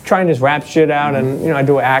 trying this rap shit out, and I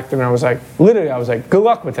do an act, and I was like, good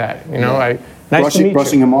luck with that. Nice to meet you.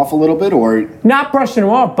 Brushing him off a little bit, or not brushing him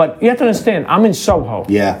off, but you have to understand, I'm in Soho.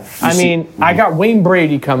 Yeah. I got Wayne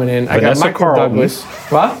Brady coming in. I got Michael Carlton. Douglas.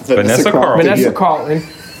 What? Vanessa Carlton.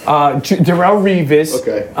 Darrell Revis.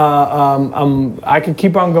 Okay. I could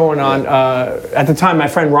keep on going on. At the time, my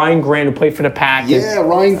friend Ryan Grant, who played for the Packers. Yeah,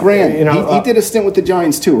 Ryan Grant. He did a stint with the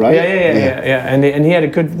Giants too, right? Yeah. And he had a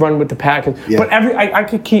good run with the Packers. Yeah. But I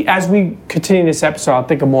could keep, as we continue this episode, I'll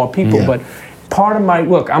think of more people. Yeah. But part of my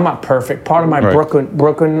I'm not perfect. Part of my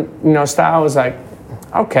Brooklyn style is like,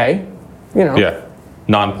 okay, Yeah.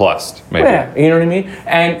 Nonplussed, maybe. Yeah, you know what I mean?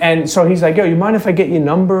 And so he's like, yo, you mind if I get your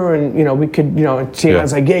number? And, we could, and I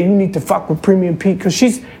was like, yeah, you need to fuck with Premium Pete. Because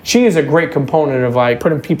she is a great component of, like,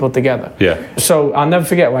 putting people together. Yeah. So I'll never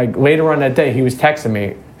forget, like, later on that day, he was texting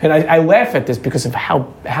me. And I laugh at this because of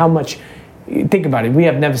how much, think about it, we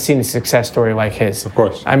have never seen a success story like his. Of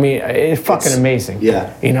course. I mean, it's fucking amazing.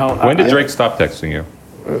 Yeah. When did Drake stop texting you?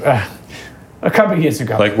 A couple of years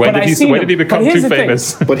ago. Like, when did he become too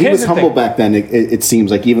famous? But he was humble back then, it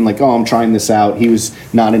seems like. Even like, I'm trying this out. He was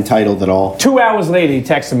not entitled at all. 2 hours later, he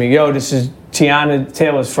texted me, yo, this is Tiana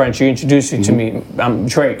Taylor's friend. She introduced you to me. I'm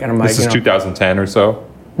Drake. And I'm like, this is 2010 or so?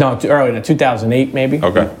 No, earlier, 2008 maybe.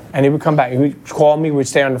 Okay. And he would come back. He would call me. We'd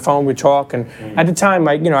stay on the phone. We'd talk. And at the time,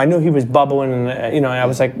 I knew he was bubbling. And, I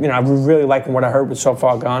was like, I was really liking what I heard with So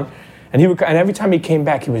Far Gone. And every time he came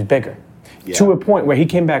back, he was bigger. Yeah. To a point where he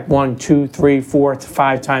came back 1, 2, 3, 4,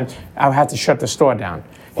 5 times. I would have to shut the store down.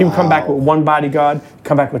 He would come back with one bodyguard,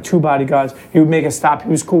 come back with 2 bodyguards. He would make a stop. He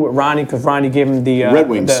was cool with Ronnie because Ronnie gave him the Red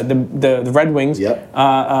Wings. The Red Wings. Yep.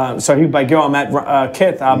 So he'd be like, yo, I'm at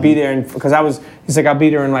Kith. I'll be there. He's like, I'll be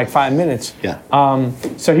there in like 5 minutes. Yeah.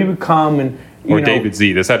 So he would come and, David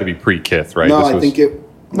Z. This had to be pre-Kith, right? No,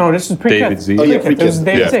 No, this was pre-Kith. David Z. Oh, yeah, pre-Kith. This was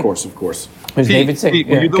David Z. Of course. It was David Z.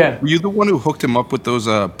 Were you the one who hooked him up with those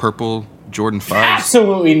purple Jordan 5s?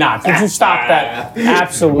 Absolutely not. Did you stop that?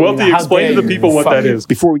 Absolutely not. Well, explain to the people what that is.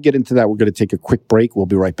 Before we get into that, we're going to take a quick break. We'll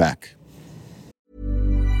be right back.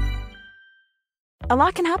 A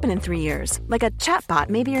lot can happen in 3 years. Like a chatbot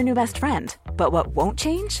may be your new best friend. But what won't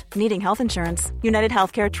change? Needing health insurance. United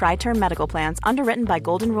Healthcare Tri-Term Medical Plans, underwritten by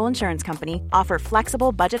Golden Rule Insurance Company, offer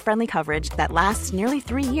flexible, budget-friendly coverage that lasts nearly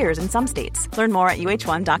 3 years in some states. Learn more at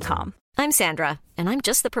UH1.com. I'm Sandra, and I'm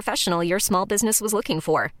just the professional your small business was looking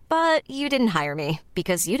for. But you didn't hire me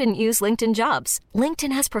because you didn't use LinkedIn Jobs.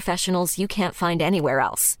 LinkedIn has professionals you can't find anywhere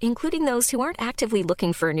else, including those who aren't actively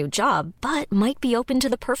looking for a new job, but might be open to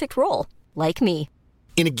the perfect role, like me.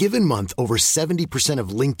 In a given month, over 70% of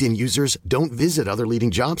LinkedIn users don't visit other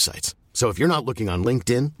leading job sites. So if you're not looking on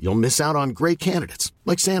LinkedIn, you'll miss out on great candidates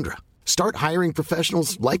like Sandra. Start hiring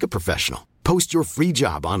professionals like a professional. Post your free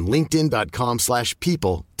job on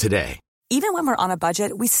linkedin.com/people today. Even when we're on a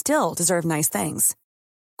budget, we still deserve nice things.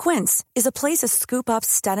 Quince is a place to scoop up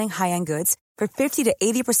stunning high-end goods for 50 to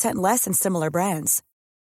 80% less than similar brands.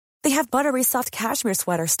 They have buttery soft cashmere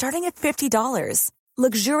sweaters starting at $50,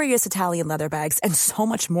 luxurious Italian leather bags, and so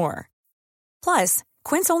much more. Plus,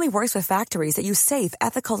 Quince only works with factories that use safe,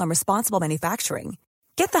 ethical, and responsible manufacturing.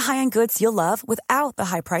 Get the high-end goods you'll love without the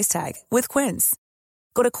high price tag with Quince.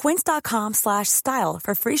 Go to quince.com/style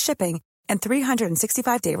for free shipping and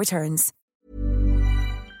 365-day returns.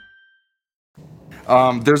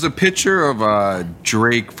 There's a picture of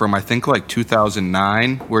Drake from, I think, like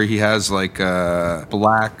 2009, where he has like a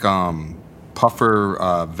black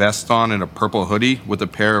puffer vest on and a purple hoodie with a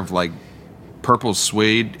pair of like purple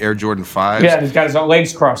suede Air Jordan 5s. Yeah, he's got his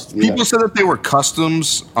legs crossed. People said that they were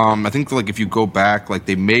customs. I think like if you go back, like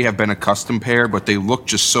they may have been a custom pair, but they look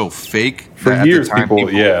just so fake. For years, people.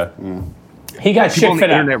 He got shit for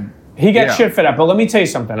that. He got shit for that. But let me tell you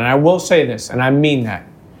something, and I will say this, and I mean that.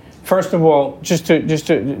 First of all, just to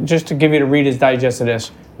give you the Reader's Digest of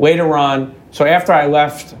this, later on, so after I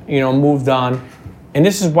left, moved on, and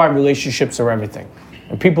this is why relationships are everything.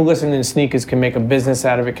 And people listening to Sneakers can make a business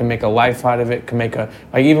out of it, can make a life out of it, can make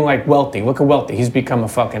even like Welty. Look at Welty. He's become a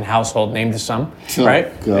fucking household name to some,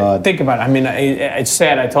 right? God. Think about it. I mean, it's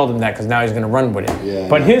sad I told him that because now he's going to run with it. Yeah,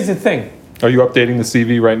 but here's the thing. Are you updating the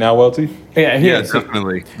CV right now, Welty? Yeah,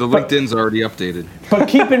 definitely. The LinkedIn's already updated. But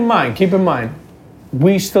keep in mind,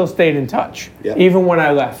 we still stayed in touch. Yeah. Even when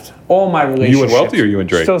I left. All my relationships. You and Welty or you and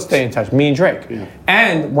Drake? Still stay in touch. Me and Drake. Yeah.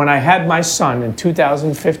 And when I had my son in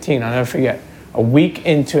 2015, I'll never forget, a week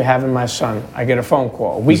into having my son, I get a phone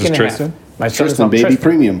call. A week and a Tristan? half. My Tristan, baby Tristan.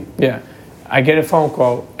 premium. Yeah. I get a phone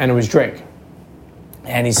call, and it was Drake.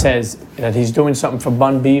 And he says that he's doing something for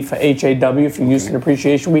Bun B, for HAW, for Houston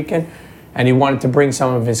Appreciation Weekend. And he wanted to bring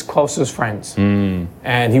some of his closest friends.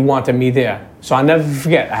 And he wanted me there. So I'll never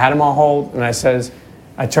forget. I had him on hold, and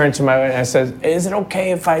I turned to my wife and I said, is it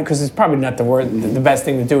okay if because it's probably not the best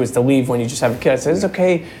thing to do is to leave when you just have a kid. I said, is it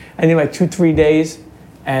okay? I need like 2-3 days.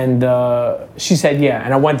 And she said, yeah.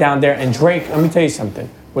 And I went down there, and Drake, let me tell you something,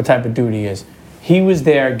 what type of dude he is. He was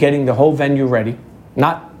there getting the whole venue ready.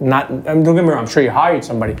 Don't get me wrong, I'm sure he hired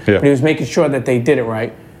somebody, but he was making sure that they did it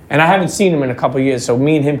right. And I haven't seen him in a couple of years, so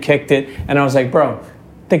me and him kicked it. And I was like, bro,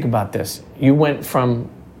 think about this. You went from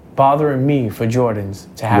bothering me for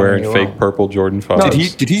Jordans to having wearing your fake own. purple Jordan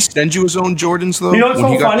 5s. Did he send you his own Jordans though? You know what's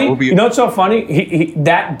so funny? You know what's so funny? He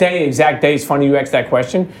that exact day, it's funny you asked that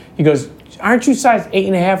question. He goes, aren't you size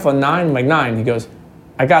 8.5 or 9? I'm like, 9. He goes,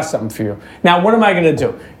 I got something for you. Now, what am I going to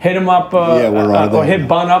do? Hit him up or hit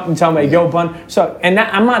Bun up and tell him, yo, Bun. So, I'm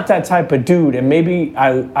not that type of dude, and maybe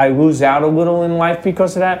I lose out a little in life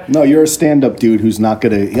because of that. No, you're a stand-up dude who's not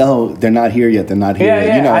going to, they're not here yet, they're not here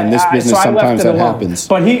yet. In this business, sometimes that happens.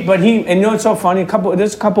 But he, and you know what's so funny?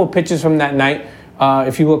 There's a couple of pictures from that night.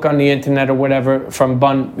 If you look on the internet or whatever, from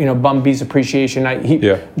Bun B's Appreciation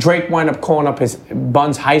Night, Drake wound up calling up his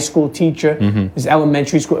Bun's high school teacher, his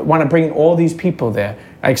elementary school, want to bring all these people there,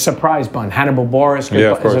 like surprise Bun, Hannibal Boris,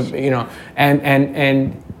 of course.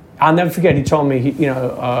 And I'll never forget. He told me,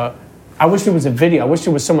 I wish there was a video. I wish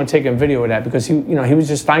there was someone taking a video of that because he was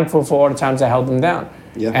just thankful for all the times I held him down.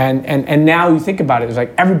 Yeah. And now you think about it, it's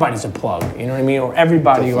like everybody's a plug, you know what I mean, or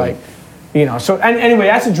everybody Definitely. So anyway,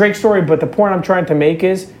 that's a Drake story, but the point I'm trying to make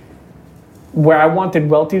is where I wanted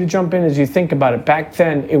Welty to jump in is you think about it. Back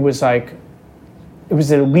then, it was an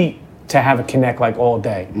elite to have a connect like all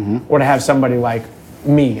day, or to have somebody like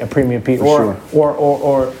me, a Premium Pete, or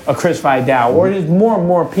a Chris Vidal, or there's more and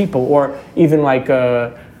more people, or even like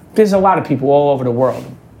there's a lot of people all over the world.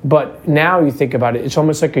 But now you think about it, it's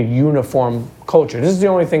almost like a uniform culture. This is the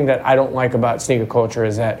only thing that I don't like about sneaker culture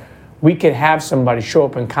is that we could have somebody show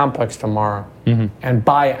up in Complex tomorrow and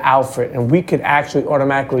buy an outfit, and we could actually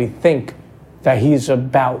automatically think that he's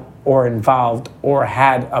about or involved or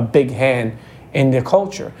had a big hand in the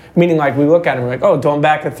culture. Meaning, like, we look at him like, oh, throwing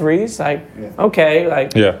back of threes? Like, okay.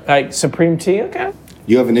 Like Supreme T, okay.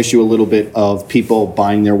 You have an issue a little bit of people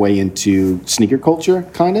buying their way into sneaker culture,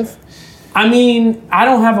 kind of? I mean, I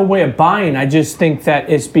don't have a way of buying. I just think that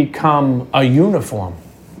it's become a uniform.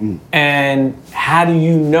 And how do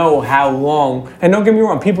you know how long? And don't get me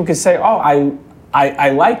wrong, people can say, oh, I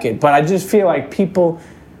like it. But I just feel like people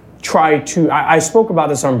try to... I spoke about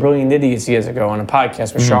this on Brilliant Idiots years ago on a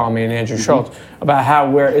podcast with Charlamagne and Andrew Schultz about how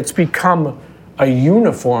where it's become a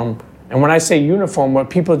uniform. And when I say uniform, where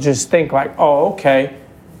people just think like, oh, okay,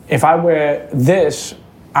 if I wear this,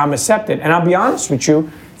 I'm accepted. And I'll be honest with you,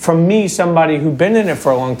 from me, somebody who's been in it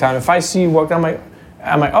for a long time, if I see you walk, I'm like,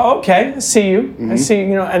 oh, okay, I see you. I see,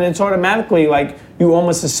 and it's automatically like you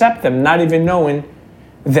almost accept them, not even knowing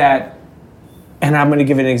that, and I'm going to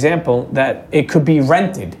give an example, that it could be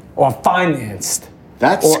rented or financed.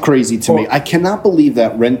 That's crazy to me. I cannot believe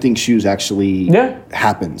that renting shoes actually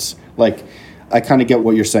happens. Like, I kind of get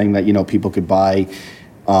what you're saying, that, people could buy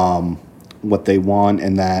what they want,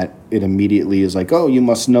 and that it immediately is like, oh, you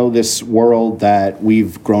must know this world that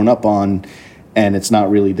we've grown up on, and it's not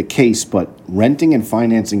really the case. But renting and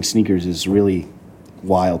financing sneakers is really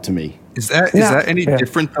wild to me. Is that any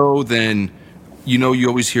different though than, you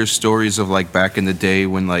always hear stories of like back in the day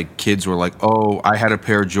when like kids were like, oh, I had a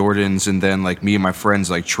pair of Jordans, and then like me and my friends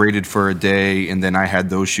like traded for a day, and then I had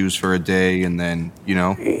those shoes for a day, and then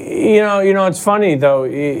it's funny though.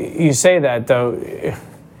 You say that though.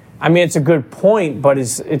 I mean, it's a good point, but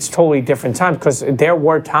it's totally different times, because there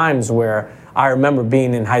were times where I remember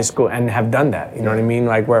being in high school and have done that. You know what I mean?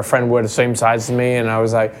 Like where a friend wore the same size as me, and I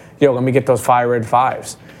was like, yo, let me get those fire red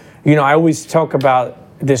 5s. I always talk about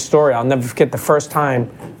this story. I'll never forget the first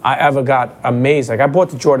time I ever got amazed. Like I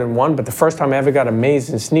bought the Jordan 1, but the first time I ever got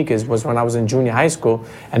amazed in sneakers was when I was in junior high school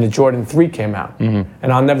and the Jordan 3 came out. Mm-hmm.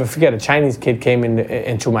 And I'll never forget, a Chinese kid came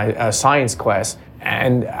into my science class,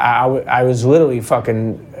 and I was literally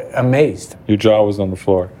fucking amazed. Your jaw was on the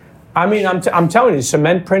floor. I mean, I'm telling you,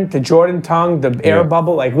 cement print, the Jordan tongue, the air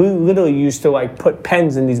bubble, like we literally used to like put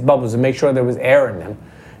pens in these bubbles and make sure there was air in them.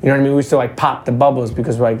 You know what I mean? We used to like pop the bubbles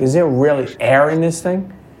because we're like, is there really air in this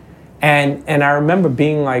thing? And I remember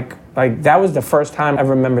being like that was the first time I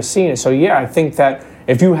remember seeing it. So yeah, I think that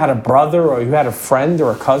if you had a brother or you had a friend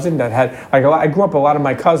or a cousin that had, like I grew up, a lot of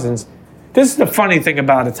my cousins. This is the funny thing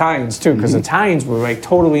about Italians too, because Italians were like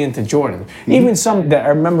totally into Jordan. Mm-hmm. Even some that I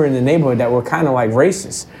remember in the neighborhood that were kind of like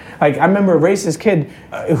racist. Like I remember a racist kid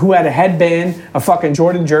who had a headband, a fucking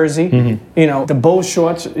Jordan jersey, the bull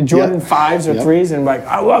shorts, Jordan 5s or 3s, and like,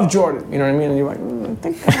 I love Jordan. You know what I mean? And you're like,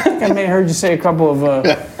 I think I may have heard you say a couple of,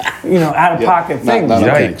 out of pocket things.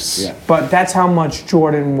 Yikes. Yeah. But that's how much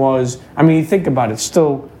Jordan was. I mean, you think about it.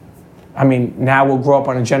 Still, I mean, now we'll grow up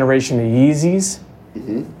on a generation of Yeezys.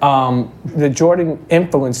 Mm-hmm. The Jordan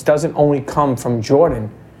influence doesn't only come from Jordan.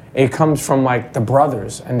 It comes from like the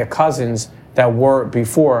brothers and the cousins that were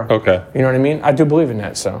before. Okay. You know what I mean? I do believe in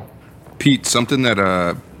that, so. Pete, something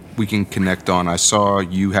that we can connect on. I saw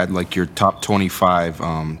you had like your top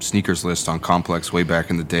 25 sneakers list on Complex way back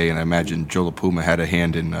in the day, and I imagine Joe LaPuma had a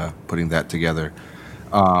hand in putting that together.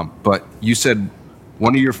 But you said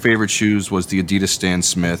one of your favorite shoes was the Adidas Stan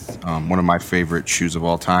Smith, one of my favorite shoes of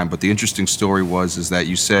all time. But the interesting story is that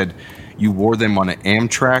you said you wore them on an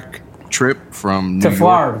Amtrak trip from New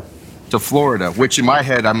York to Florida, which in my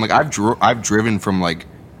head, I'm like, I've driven from like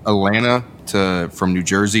Atlanta from New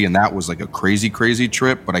Jersey, and that was like a crazy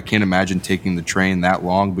trip, but I can't imagine taking the train that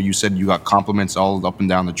long. But you said you got compliments all up and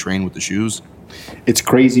down the train with the shoes. It's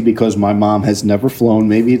crazy because my mom has never flown.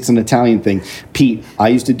 Maybe it's an Italian thing. Pete, I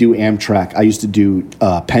used to do Amtrak. I used to do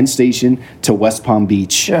Penn Station to West Palm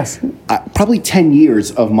Beach. Yes. Probably 10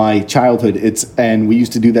 years of my childhood. And we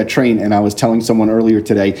used to do that train. And I was telling someone earlier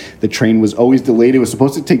today, the train was always delayed. It was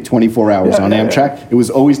supposed to take 24 hours on Amtrak. Yeah. It was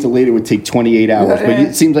always delayed. It would take 28 hours. But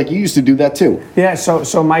it seems like you used to do that too. Yeah.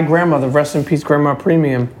 So my grandmother, rest in peace, Grandma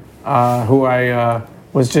Premium, who I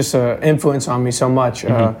was just an influence on me so much.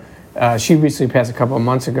 Mm-hmm. She recently passed a couple of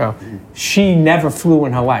months ago. She never flew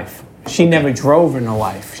in her life. She never drove in her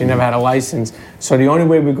life. She never had a license. So the only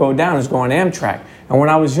way we go down is go on Amtrak. And when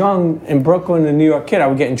I was young in Brooklyn, a New York kid, I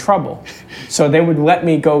would get in trouble. So they would let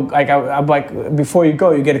me go, like, I'm like, before you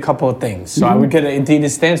go, you get a couple of things. So I would get an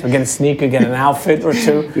Adidas stance, get a sneaker, get an outfit or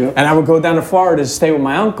two. And I would go down to Florida to stay with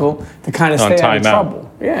my uncle to kind of stay out of trouble.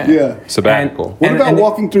 Yeah. Sabbatical. What about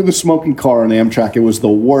walking through the smoking car on Amtrak? It was the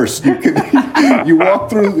worst. You walk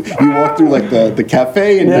through like the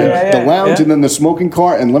cafe and the lounge and then the smoking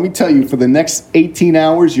car. And let me tell you, for the next 18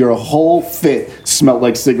 hours, your whole fit smelled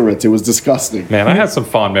like cigarettes. It was disgusting. Man, I had some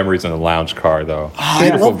fond memories in a lounge car, though. I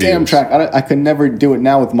love Amtrak. I could never do it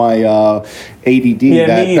now with my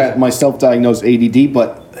ADD, my self-diagnosed ADD,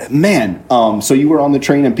 but man, so you were on the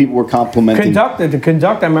train and people were complimenting. The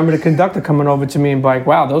conductor, I remember the conductor coming over to me and like,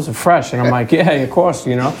 wow, those are fresh. And I'm like, yeah, of course,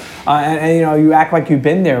 and you act like you've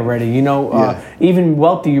been there already, even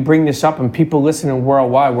Wealthy, you bring this up and people listening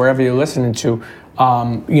worldwide, wherever you're listening to,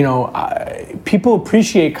 people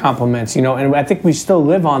appreciate compliments, and I think we still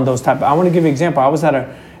live on those I want to give you an example. I was at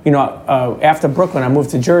after Brooklyn, I moved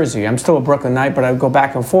to Jersey. I'm still a Brooklynite, but I go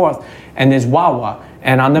back and forth, and there's Wawa.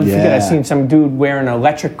 And I'll never forget, I seen some dude wearing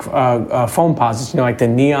electric foam posits, like the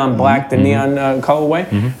neon black, the neon colorway.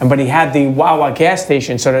 Mm-hmm. But he had the Wawa gas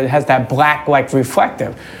station, so that it has that black, like,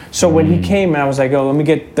 reflective. So when he came, and I was like, oh, let me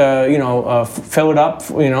get fill it up,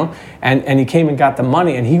 and he came and got the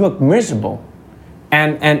money, and he looked miserable.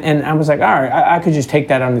 And I was like, all right, I could just take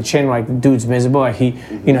that on the chin, like, the dude's miserable. Like he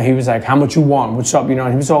was like, how much you want? What's up? And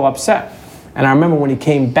he was all upset. And I remember when he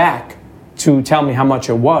came back to tell me how much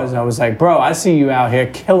it was. I was like, bro, I see you out here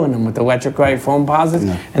killing them with the electric light foam posits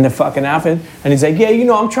and the fucking outfit. And he's like, yeah, you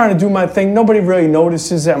know, I'm trying to do my thing. Nobody really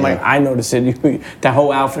notices it. I'm like, I notice it. That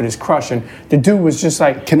whole outfit is crushing. The dude was just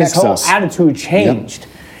like, his whole attitude changed.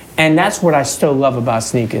 And that's what I still love about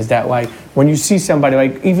sneakers, that like when you see somebody,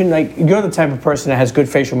 like even like you're the type of person that has good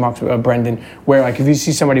facial marks, Brendan, where like if you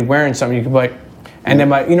see somebody wearing something, you can be like, and then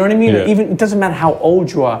like, you know what I mean? Yeah. Even it doesn't matter how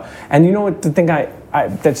old you are. And you know what the thing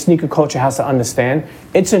that sneaker culture has to understand?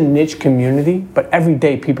 It's a niche community, but every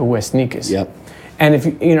day people wear sneakers. Yep. And if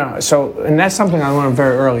you know, and that's something I learned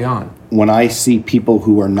very early on. When I see people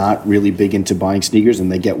who are not really big into buying sneakers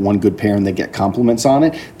and they get one good pair and they get compliments on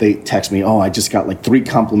it, they text me, oh, I just got like 3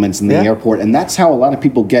 compliments in the airport. And that's how a lot of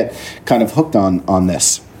people get kind of hooked on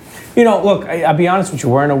this. You know, look, I'll be honest with you.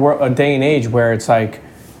 We're in a day and age where it's like,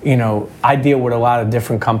 you know, I deal with a lot of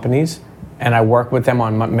different companies and I work with them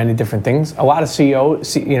on many different things. A lot of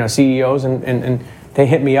CEOs and they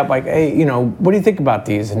hit me up like, hey, you know, what do you think about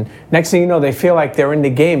these? And next thing you know, they feel like they're in the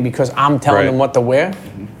game because I'm telling them what to wear.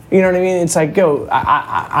 You know what I mean? It's like, yo,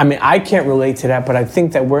 I mean, I can't relate to that, but I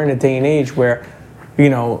think that we're in a day and age where, you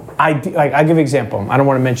know, I give an example. I don't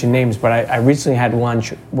want to mention names, but I recently had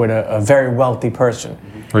lunch with a very wealthy person.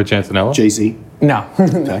 Rich Antonello? Jay-Z? No.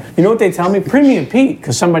 Okay. You know what they tell me? Premium Pete,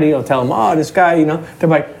 because somebody will tell them, oh, this guy, you know, they're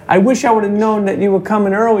like, I wish I would have known that you were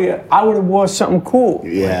coming earlier. I would have wore something cool.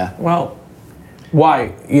 Yeah. Well,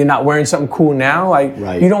 why? You're not wearing something cool now? Like,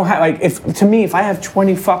 you don't have, like, if I have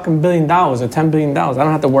 $20 billion or $10 billion, I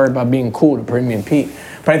don't have to worry about being cool to Premium Pete.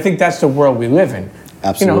 But I think that's the world we live in.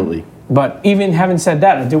 Absolutely. You know? But even having said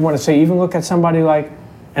that, I do want to say, even look at somebody like,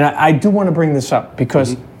 and I do want to bring this up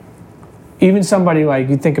because even somebody like,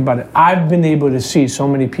 you think about it, I've been able to see so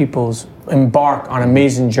many people embark on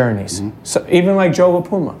amazing journeys. So even like Joe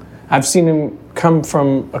LaPuma, I've seen him come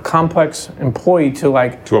from a complex employee to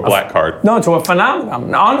like... To a black card. No, to a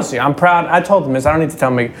phenomenon. Honestly, I'm proud. I told him this. I don't need to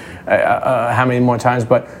tell me how many more times,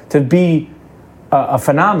 but to be a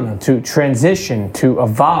phenomenon, to transition, to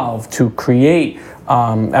evolve, to create.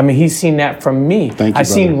 I mean, he's seen that from me. Thank you, I've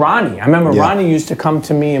seen Ronnie. I remember Ronnie used to come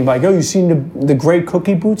to me and be like, oh, you seen the gray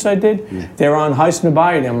cookie boots I did? Yeah. They're on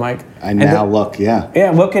Highsnobiety. I'm like...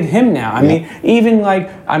 Yeah, look at him now. I mean, even like,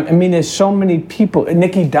 I mean, there's so many people,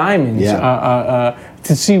 Nicky Diamonds,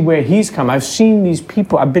 to see where he's come. I've seen these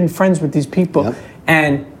people. I've been friends with these people.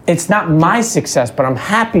 And it's not my success, but I'm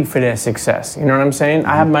happy for their success. You know what I'm saying?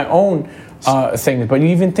 I have my own things. But you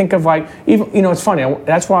even think of like, even, you know, it's funny.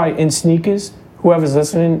 That's why in sneakers, whoever's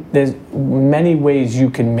listening, there's many ways you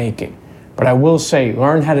can make it. But I will say,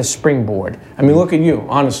 learn how to springboard. I mean, look at you,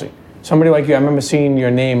 honestly. Somebody like you, I remember seeing your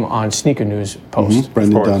name on Sneaker News post.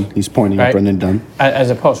 Brendan Dunn. He's pointing at Brendan Dunn. As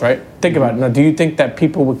a post, right? Think about it. Now, do you think that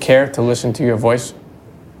people would care to listen to your voice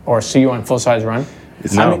or see you on Full Size Run?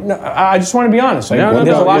 No. I mean, I just want to be honest. Like,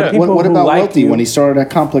 there's a lot of people what who about like Welty? you. When he started at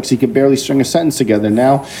Complex, he could barely string a sentence together.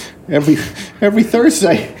 Now, every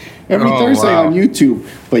Thursday on YouTube.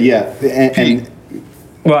 But yeah,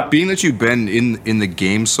 being that you've been in the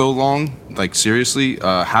game so long, like seriously,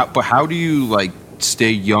 how do you like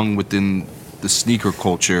stay young within the sneaker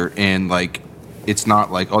culture and like it's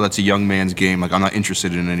not like, oh, that's a young man's game, like I'm not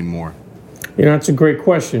interested in it anymore? You know, that's a great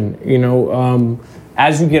question. You know,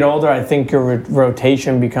 as you get older, I think your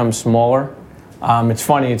rotation becomes smaller. It's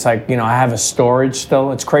funny, it's like, you know, I have a storage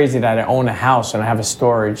still. It's crazy that I own a house and I have a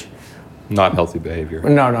storage. Not healthy behavior.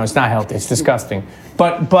 No, it's not healthy. It's disgusting.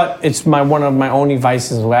 But it's one of my only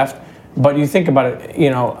vices left. But you think about it,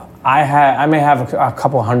 you know, I may have a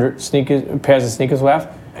couple hundred pairs of sneakers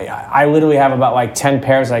left. I literally have about like 10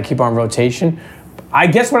 pairs that I keep on rotation. I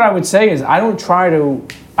guess what I would say is I try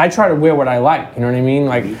to wear what I like. You know what I mean?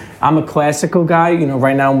 Like I'm a classical guy. You know,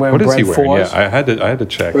 right now I'm wearing Bread 4s. Yeah, I had to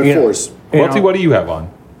check. Bread 4s. Welty, what do you have on?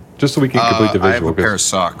 Just so we can complete the visual. I have a pair of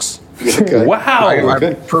socks. Okay. Wow!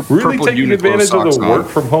 Really taking advantage of the work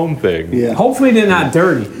from home thing. Yeah. Hopefully they're not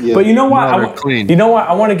dirty. Yeah. But you know what? No, they're clean. You know what?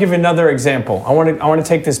 I want to give another example. I want to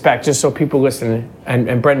take this back just so people listening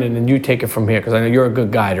and Brendan and you take it from here because I know you're a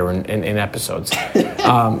good guider in episodes.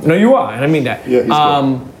 No, you are, and I mean that. Yeah, he's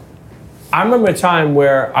good. I remember a time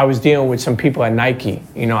where I was dealing with some people at Nike.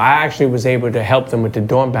 You know, I actually was able to help them with the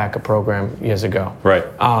Dornbacher program years ago. Right.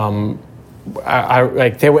 I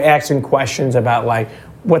like they were asking questions about like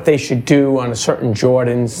what they should do on a certain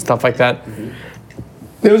Jordans, stuff like that.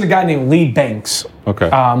 There was a guy named Lee Banks. Okay.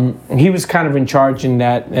 He was kind of in charge in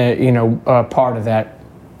that, part of that.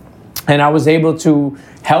 And I was able to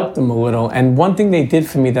help them a little. And one thing they did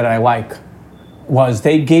for me that I like was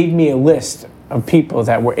they gave me a list of people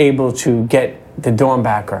that were able to get the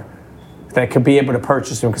Dornbacher, that could be able to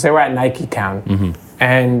purchase them because they were at Nike Town.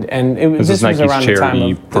 And this is was Nike's around the time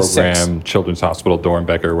charity of the Six. program, Children's Hospital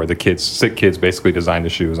Dornbecker, where the sick kids basically design the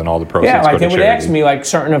shoes and all the proceeds Yeah, go like to they would charity. ask me like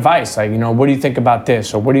certain advice, like, what do you think about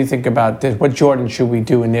this? Or what do you think about this? What Jordan should we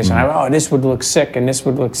do in this? And I this would look sick and this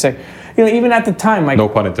would look sick. Even at the time, like... No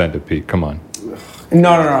pun intended, Pete. Come on. No,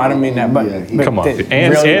 I don't mean that. But, but come on, the, Pete.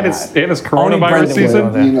 And it's coronavirus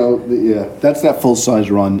season. That's that full size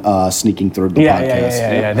run sneaking through the podcast.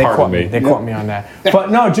 Yeah. They caught me on that. But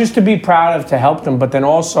no, just to be proud of to help them, but then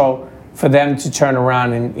also for them to turn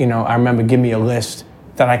around and I remember give me a list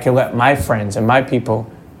that I could let my friends and my people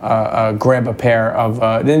grab a pair of.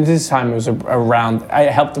 Then this time it was around. I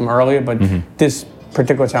helped them earlier, but this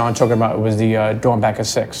particular time I'm talking about was the Dornbecker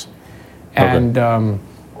 6, and.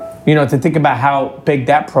 To think about how big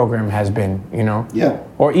that program has been, Yeah.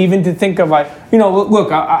 Or even to think of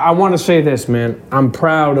look, I want to say this, man. I'm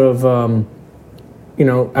proud of,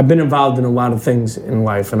 I've been involved in a lot of things in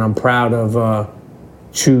life, and I'm proud of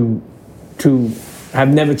to have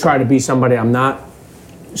never tried to be somebody I'm not,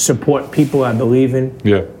 support people I believe in.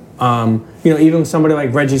 Yeah. Even somebody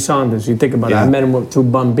like Reggie Saunders, you think about it. I met him through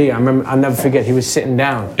Bun B. I'll never forget, he was sitting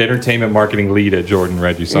down. Entertainment marketing lead at Jordan,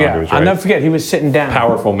 Reggie Saunders, right? I'll never forget, he was sitting down.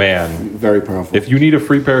 Powerful man. Very powerful. If you need a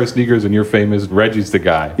free pair of sneakers and you're famous, Reggie's the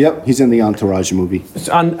guy. Yep, he's in the Entourage movie.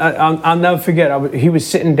 I'll never forget, he was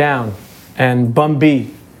sitting down, and Bun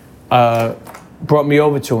B brought me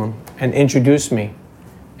over to him and introduced me.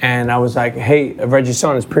 And I was like, hey, Reggie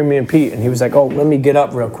Saunders, Premium Pete. And he was like, oh, let me get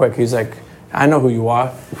up real quick. He's like, I know who you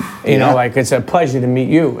are. It's a pleasure to meet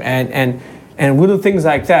you. And little things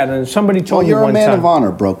like that. And somebody told me one time. You're a man of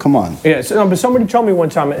honor, bro. Come on. Yeah, but somebody told me one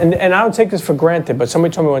time, and I don't take this for granted, but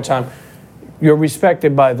somebody told me one time, you're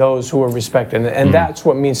respected by those who are respected. And that's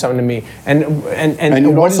what means something to me. And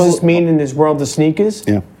what does this mean in this world of sneakers?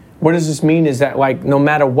 Yeah. What does this mean is that, like, no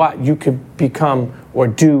matter what, you could become or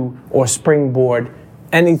do or springboard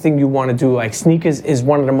anything you want to do. Like, sneakers is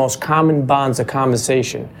one of the most common bonds of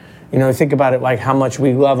conversation. Think about it, like how much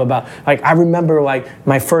we love about, like, I remember, like,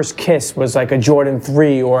 my first kiss was like a Jordan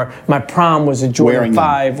 3, or my prom was a Jordan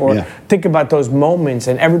 5, or think about those moments,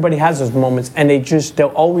 and everybody has those moments, and they'll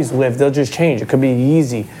always live, they'll just change. It could be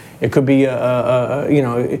Yeezy, it could be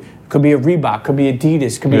it could be a Reebok, could be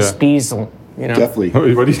Adidas, it could be Speezel. Definitely.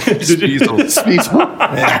 What do you Speezel.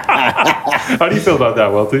 How do you feel about that,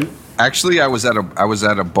 Welty? Actually, I was at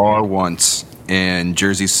a bar once in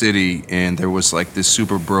Jersey City, and there was like this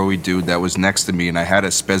super bro-y dude that was next to me, and I had a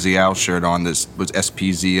Spezial shirt on. This was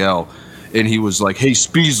SPZL, and he was like, "Hey,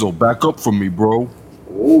 Speezel, back up from me, bro."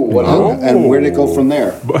 And where'd it go from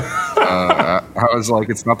there? I was like,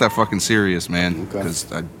 "It's not that fucking serious, man." Because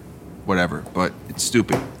whatever, but it's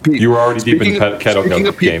stupid. You were already deep in the kettle game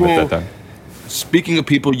at that time. Speaking of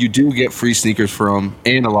people you do get free sneakers from,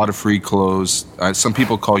 and a lot of free clothes, some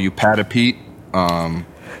people call you Pata Pete.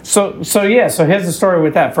 So here's the story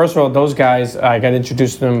with that. First of all, those guys, I got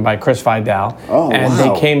introduced to them by Chris Fidel.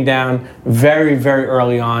 They came down very, very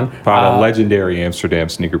early on. A legendary Amsterdam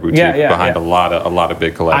sneaker boutique behind a lot of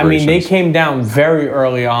big collaborations. I mean, they came down very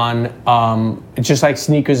early on, just like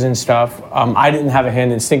sneakers and stuff. I didn't have a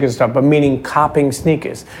hand in sneakers and stuff, but meaning copping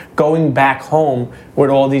sneakers, going back home with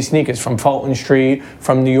all these sneakers from Fulton Street,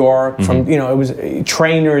 from New York, from it was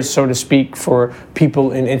trainers, so to speak, for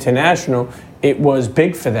people in international. It was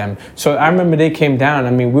big for them. So I remember they came down.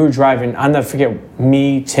 I mean, we were driving. I'll never forget,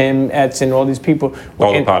 me, Tim, Edson, all these people.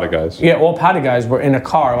 All the Pata guys. Yeah, all Pata guys were in a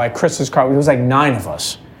car, like Chris's car. There was like 9 of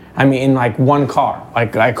us. I mean, in like one car,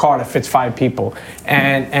 like a car that fits 5 people.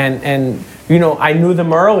 And I knew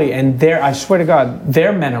them early, and I swear to God,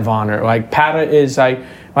 they're men of honor. Like Pata is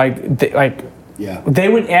they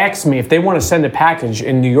would ask me if they want to send a package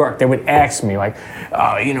in New York. They would ask me like,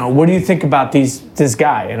 what do you think about this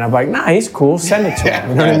guy? And I'm like, nah, he's cool. Send it to him.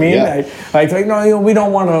 You know what I mean? Yeah. No, we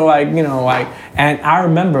don't want to And I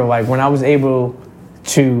remember like when I was able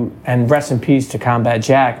to, and rest in peace to Combat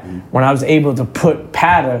Jack, when I was able to put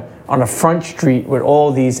Pata on a front street with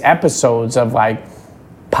all these episodes of like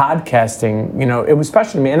podcasting, it was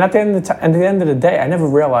special to me. And at the end of the day, I never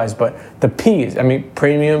realized, but the P,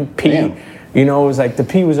 Premium P. Yeah. It was like the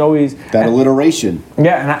P was always that alliteration.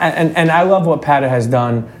 Yeah, and I love what Pata has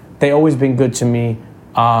done. They always been good to me.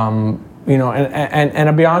 And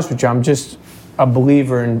I'll be honest with you, I'm just a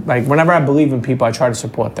believer in, like, whenever I believe in people, I try to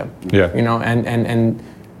support them. Yeah. And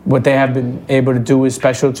what they have been able to do is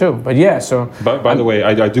special too. But yeah, so. By the way,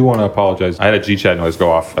 I do want to apologize. I had a G-Chat noise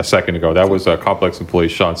go off a second ago. That was a Complex employee,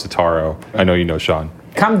 Sean Sitaro. I know you know Sean.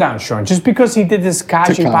 Calm down, Sean. Just because he did this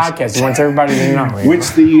Kashi podcast, he wants everybody to know. Which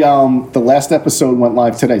the last episode went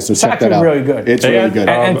live today, so check that out. It's actually really good. It's really good.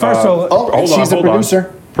 And first of all, she's the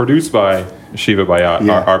producer. Produced by Shiva Bayat,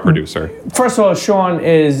 our producer. First of all, Sean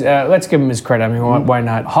is, let's give him his credit. I mean, why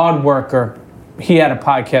not? Hard worker. He had a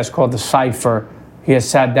podcast called The Cypher. He has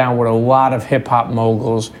sat down with a lot of hip-hop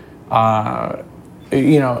moguls.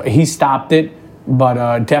 He stopped it,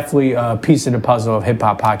 but definitely a piece of the puzzle of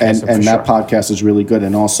hip-hop podcasting. And that podcast is really good.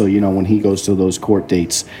 And also, when he goes to those court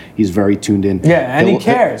dates, he's very tuned in. Yeah, and he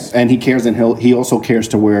cares. And he cares, and he also cares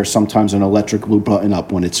to wear sometimes an electric blue button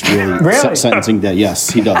up when it's really, sentencing day. Yes,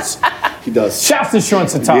 he does. He does. Shouts to Sean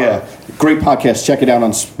Satara. Yeah, great podcast. Check it out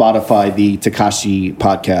on Spotify, the Tekashi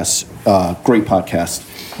podcast. Great podcast.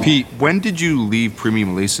 Pete, when did you leave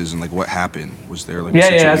Premium Laces and what happened? Was there a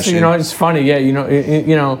situation? Yeah, it's funny.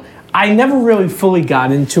 Yeah, I never really fully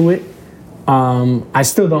got into it. I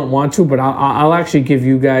still don't want to, but I'll actually give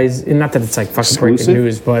you guys, not that it's fucking breaking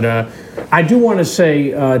news, but I do want to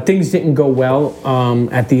say things didn't go well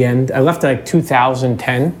at the end. I left at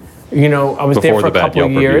 2010. I was there for a couple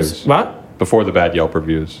of years. What? Before the bad Yelp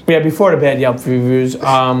reviews. Yeah, before the bad Yelp reviews.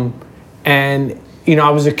 And, I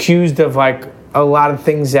was accused of a lot of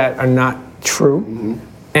things that are not true. Mm-hmm.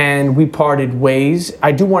 And we parted ways.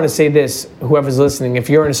 I do want to say this, whoever's listening, if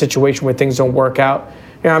you're in a situation where things don't work out,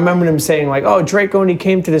 I remember them saying Drake only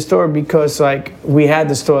came to the store because we had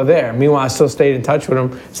the store there. Meanwhile, I still stayed in touch with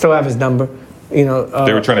him, still have his number. They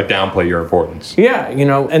were trying to downplay your importance. Yeah,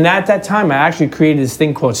 and at that time, I actually created this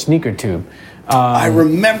thing called SneakerTube. I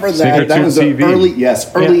remember that. That was an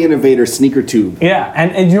early innovator, SneakerTube. Yeah,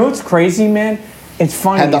 and what's crazy, man? It's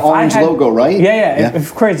funny. Had the orange logo, right? Yeah.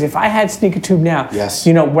 It's crazy. If I had SneakerTube now, yes.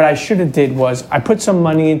 What I should have did was I put some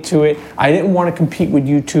money into it. I didn't want to compete with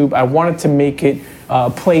YouTube. I wanted to make it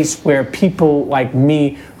a place where people like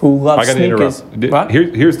me who love sneakers.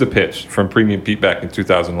 Here's the pitch from Premium Pete back in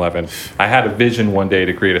 2011. I had a vision one day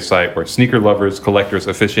to create a site where sneaker lovers, collectors,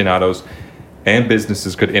 aficionados, and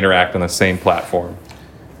businesses could interact on the same platform.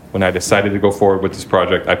 When I decided to go forward with this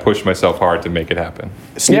project, I pushed myself hard to make it happen.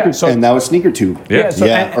 And that was SneakerTube.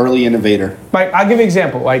 Yeah, early innovator. I'll give you an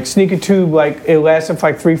example. SneakerTube, it lasted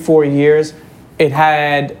for 3-4 years. It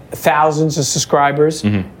had thousands of subscribers.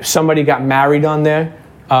 Mm-hmm. Somebody got married on there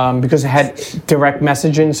because it had direct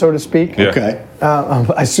messaging, so to speak. Yeah. Okay.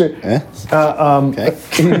 Okay.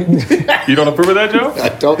 You don't approve of that, Joe? I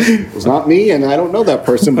don't. It was not me, and I don't know that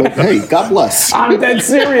person. But hey, God bless. I'm dead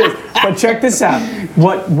serious. But check this out.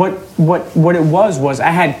 What it was I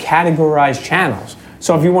had categorized channels.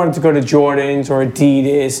 So if you wanted to go to Jordans or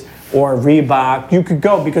Adidas or Reebok, you could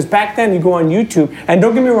go, because back then you go on YouTube, and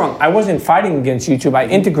don't get me wrong, I wasn't fighting against YouTube. I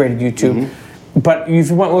integrated YouTube. Mm-hmm. But if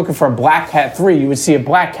you went looking for a Black Hat 3, you would see a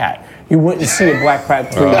Black Hat. You wouldn't see a Black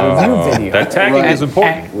Hat 3 review video. That tagging is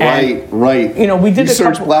important. Right. We did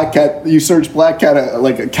Black Cat. You search Black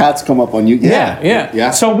Cat, cats come up on you.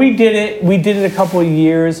 Yeah. So we did it. We did it a couple of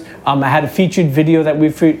years. I had a featured video that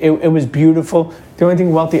it was beautiful. The only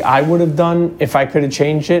thing wealthy I would have done if I could have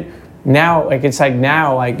changed it. Now,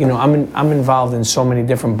 I'm involved in so many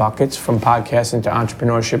different buckets, from podcasting to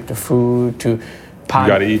entrepreneurship to food to you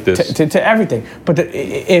got to eat this to everything. But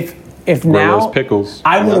if now pickles.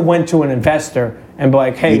 I would have went to an investor and be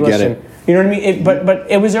like, hey, listen, you know what I mean? But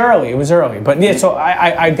it was early. But yeah, so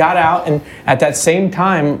I got out, and at that same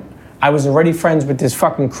time, I was already friends with this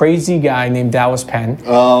fucking crazy guy named Dallas Penn.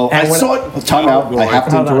 Oh, I saw it. Time out. I have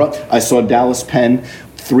to interrupt. I saw Dallas Penn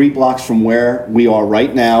 3 blocks from where we are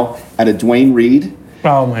right now at a Dwayne Reed.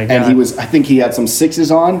 Oh my God. And I think he had some 6s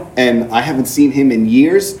on, and I haven't seen him in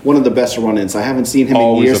years. One of the best run-ins. I haven't seen him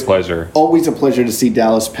in years. Always a pleasure. Always a pleasure to see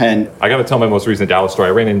Dallas Penn. I got to tell my most recent Dallas story.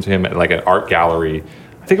 I ran into him at an art gallery.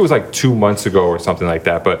 I think it was 2 months ago or something like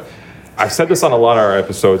that. But I've said this on a lot of our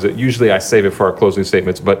episodes. That usually I save it for our closing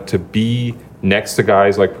statements. But to be next to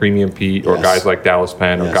guys like Premium Pete or guys like Dallas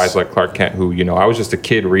Penn or guys like Clark Kent, who, I was just a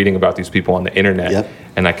kid reading about these people on the internet,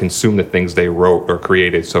 and I consumed the things they wrote or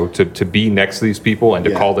created. So to be next to these people and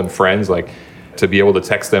to call them friends, to be able to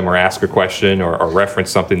text them or ask a question or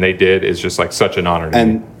reference something they did is just such an honor to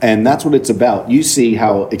me. And that's what it's about. You see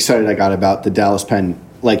how excited I got about the Dallas Penn.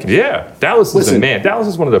 Dallas is a man. Dallas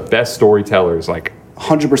is one of the best storytellers,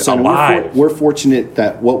 100%. We're fortunate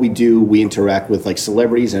that what we do, we interact with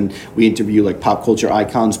celebrities and we interview pop culture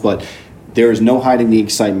icons, but there is no hiding the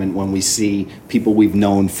excitement when we see people we've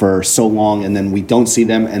known for so long, and then we don't see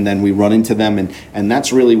them, and then we run into them, and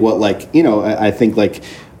that's really what I think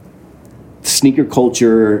sneaker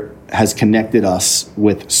culture has connected us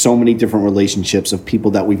with so many different relationships of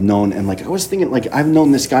people that we've known, and I was thinking I've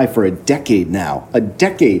known this guy for a decade now. A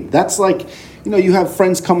decade. That's you have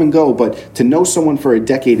friends come and go, but to know someone for a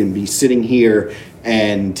decade and be sitting here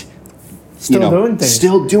and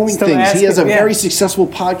Still doing things. He has a very successful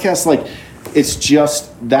podcast. it's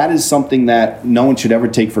just, that is something that no one should ever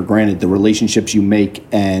take for granted, the relationships you make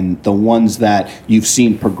and the ones that you've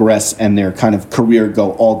seen progress and their kind of career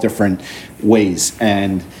go all different ways.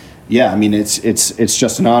 And yeah, I mean, it's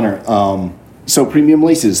just an honor. So Premium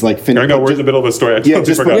Laces, like... I know, we're in the middle of the story. I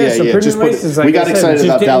totally forgot. So Premium Laces, like we got excited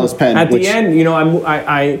about Dallas Penn. At the end, you know,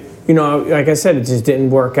 I you know, like I said, it just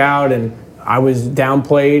didn't work out, and I was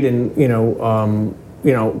downplayed, and you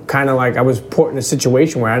know, kind of like I was put in a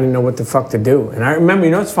situation where I didn't know what the fuck to do. And I remember,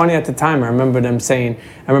 you know, it's funny at the time. I remember them saying,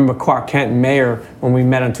 I remember Clark Kent and Mayer when we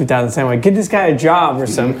met in 2007, like, get this guy a job or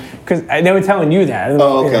something, because they were telling you that.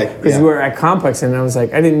 Oh, okay. Because we were at Complex, and I was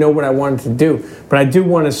like, I didn't know what I wanted to do. But I do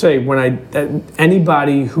want to say,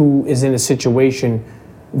 anybody who is in a situation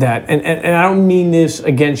that, and I don't mean this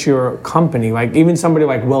against your company, like even somebody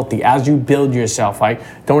like Welty, as you build yourself, like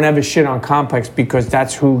don't ever shit on Complex because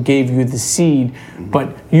that's who gave you the seed,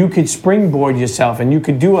 but you could springboard yourself and you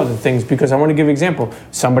could do other things, because I want to give an example,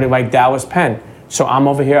 somebody like Dallas Penn. So I'm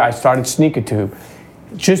over here, I started Sneaker Tube.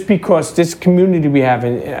 Just because this community we have,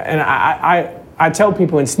 and I tell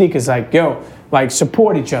people in sneakers, like, yo, like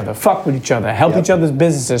support each other, fuck with each other, help each other's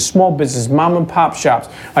businesses, small business, mom and pop shops.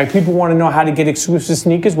 Like people want to know how to get exclusive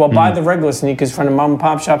sneakers. Well, buy the regular sneakers from the mom and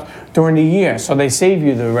pop shops during the year, so they save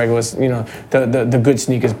you the regular, you know, the good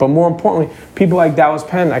sneakers. But more importantly, people like Dallas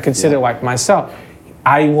Penn, I consider like myself.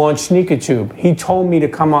 I launched Sneaker Tube. He told me to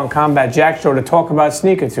come on Combat Jack Show to talk about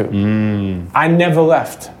Sneaker Tube. I never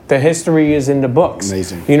left. The history is in the books.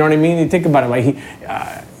 Amazing. You know what I mean? You think about it, like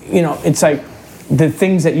he, you know, it's like the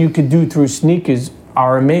things that you could do through sneakers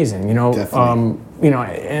are amazing. You know, you know,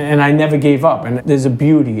 and I never gave up. And there's a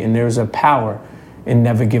beauty and there's a power in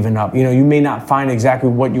never giving up. You know, you may not find exactly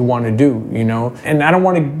what you want to do. You know, and I don't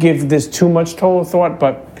want to give this too much total thought,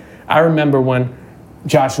 but I remember when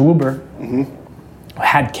Josh Luber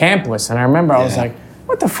had Campless, and I remember I was like,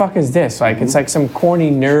 what the fuck is this? Like, it's like some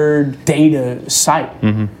corny nerd data site.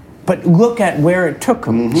 But look at where it took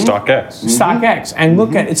him. StockX. StockX. And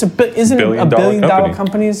look at, isn't it a $1 billion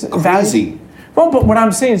company's value? Well, but what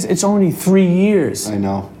I'm saying is it's only 3 years. I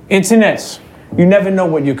know. Internet. You never know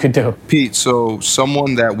what you could do. Pete, so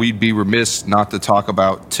someone that we'd be remiss not to talk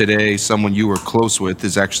about today, someone you were close with,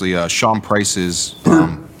 is actually Sean Price's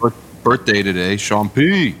birthday today. Sean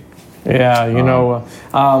P. Yeah, you know,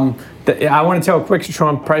 I want to tell a quick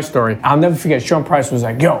Sean Price story. I'll never forget, Sean Price was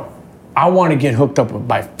like, yo, I want to get hooked up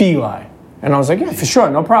by Feli. And I was like, yeah, for sure,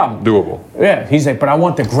 no problem. Doable. Yeah, he's like, but I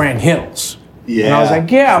want the Grand Hills. Yeah. And I was like,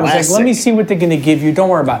 yeah. I was Classic. like, let me see what they're going to give you. Don't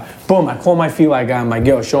worry about it. Boom, I call my Feli guy. I'm like,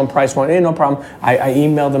 yo, Sean Price wanted, no problem. I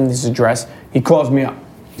emailed him this address. He calls me up.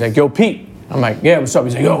 He's like, yo, Pete. I'm like, yeah, what's up?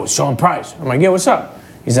 He's like, yo, it's Sean Price. I'm like, yeah, what's up?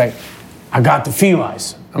 He's like, I got the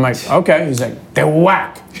Felis. I'm like, okay. He's like, they're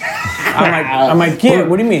whack. I'm like, yeah,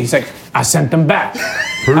 what do you mean? He's like, I sent them back.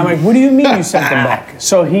 I'm like, what do you mean you sent them back?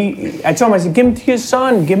 So I told him, I said, give them to your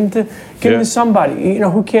son, give them to somebody. You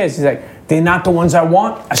know, who cares? He's like, they're not the ones I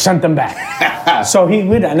want. I sent them back. So he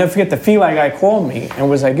lit it. I never forget, the Feli guy called me and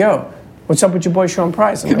was like, yo, what's up with your boy Sean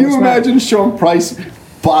Price? Can you imagine Sean Price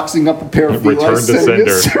boxing up a pair of Return to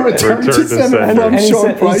sender. Return to sender from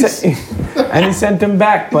Sean Price. And he sent him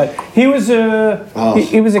back. But he was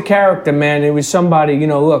he was a character, man. He was somebody, you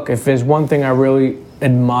know, look, if there's one thing I really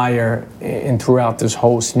admire in throughout this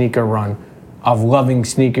whole sneaker run of loving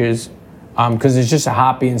sneakers, because it's just a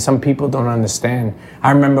hobby and some people don't understand.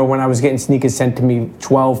 I remember when I was getting sneakers sent to me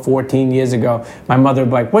 12, 14 years ago, my mother would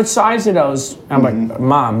be like, what size are those? I'm like,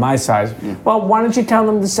 Mom, my size. Well, why don't you tell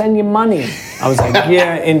them to send you money? I was like,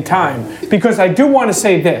 yeah, in time. Because I do want to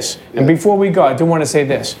say this, and before we go, I do want to say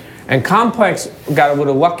this. And Complex got a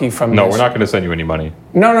little lucky from this. No, we're not going to send you any money.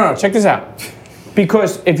 No, check this out.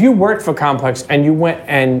 Because if you worked for Complex and you went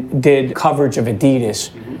and did coverage of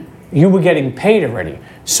Adidas, you were getting paid already.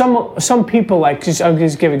 Some people, like, I'll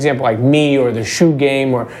just give an example, like me or the Shoe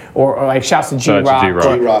Game or like shouts to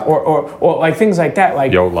G-Rock or like things like that.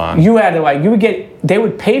 Like Yolan. You had to they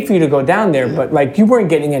would pay for you to go down there, but like you weren't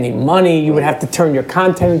getting any money. You would have to turn your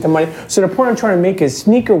content into money. So the point I'm trying to make is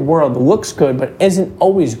sneaker world looks good, but isn't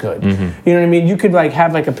always good. You know what I mean? You could like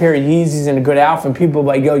have like a pair of Yeezys and a good outfit, and people are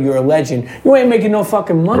like, yo, you're a legend. You ain't making no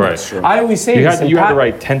fucking money. Right. Sure. I always say you had to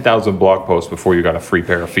write 10,000 blog posts before you got a free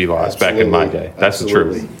pair of Felis back in my day. That's the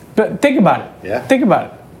truth. But think about it. Yeah. Think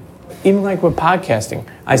about it. Even like with podcasting,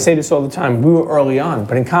 I say this all the time. We were early on,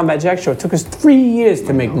 but in Combat Jack Show, it took us 3 years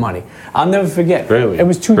to make money. I'll never forget. Really? It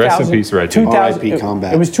was 2000. Rest in peace, Reggie. R.I.P.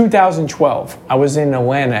 Combat. It was 2012. I was in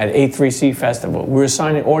Atlanta at A3C Festival. We were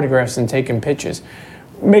signing autographs and taking pictures,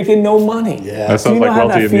 making no money. Yeah. That sounds like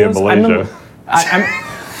Welty and me in Malaysia.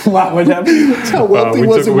 What happened? That's how Welty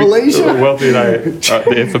was in Malaysia. Welty and I,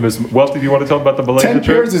 the infamous Welty. Do you want to talk about the Malaysia 10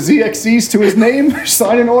 trip? pairs of ZXCs to his name,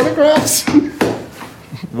 signing autographs.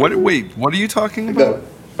 Wait, what are you talking about?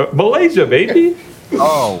 Malaysia, baby.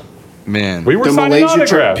 Oh, man. We were The signing Malaysia trip,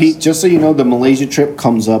 autographs. Pete, just so you know, the Malaysia trip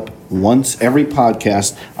comes up once every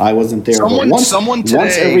podcast. I wasn't there, but once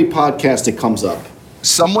every podcast it comes up.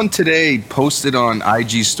 Someone today posted on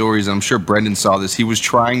IG stories, I'm sure Brendan saw this, he was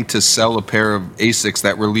trying to sell a pair of Asics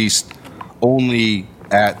that released only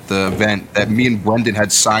at the event that me and Brendan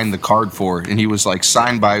had signed the card for, and he was like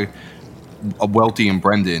signed by Welty and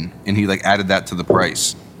Brendan, and he like added that to the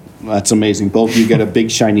price. That's amazing. Both of you get a big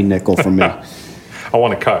shiny nickel from me. I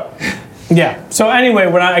want to cut. Yeah. So anyway,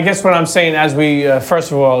 I guess what I'm saying, as we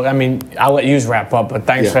first of all, I mean, I'll let you wrap up, but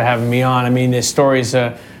thanks for having me on. I mean, the stories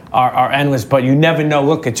are endless, but you never know.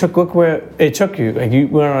 Look where it took you. Like you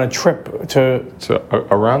went on a trip to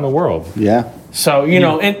around the world. Yeah. So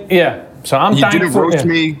So I'm You didn't thankful. roast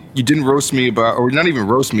me. You didn't roast me about, or not even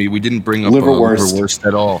roast me. We didn't bring up Liverwurst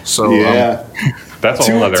at all. So that's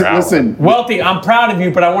a whole other hour. Listen, Welty, I'm proud of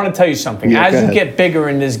you, but I want to tell you something. Yeah, As go you ahead. get bigger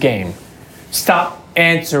in this game, stop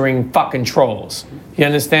answering fucking trolls. You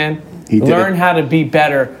understand? He did Learn it. how to be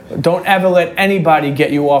better. Don't ever let anybody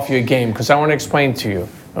get you off your game, because I want to explain to you,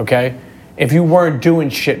 okay? If you weren't doing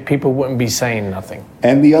shit, people wouldn't be saying nothing.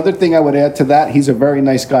 And the other thing I would add to that, he's a very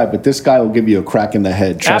nice guy, but this guy will give you a crack in the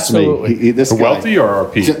head. Trust Absolutely. me. This guy, Welty or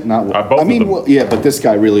Pete? Not, Both I mean, of them. yeah, but this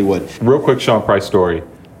guy really would. Real quick Sean Price story.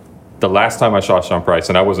 The last time I saw Sean Price,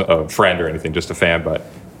 and I wasn't a friend or anything, just a fan, but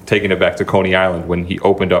taking it back to Coney Island when he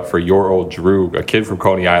opened up for Your Old Drew, a kid from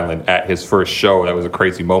Coney Island, at his first show. That was a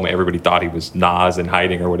crazy moment. Everybody thought he was Nas and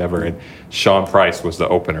hiding or whatever, and Sean Price was the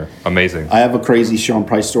opener. Amazing. I have a crazy Sean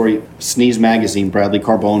Price story. Sneeze Magazine, Bradley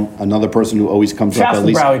Carbone, another person who always comes Shouts up at to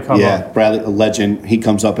least. Bradley Carbone. Yeah, Bradley, a legend. He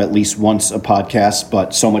comes up at least once a podcast,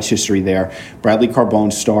 but so much history there. Bradley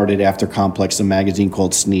Carbone started after Complex, a magazine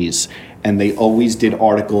called Sneeze. And they always did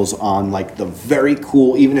articles on like the very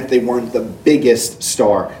cool, even if they weren't the biggest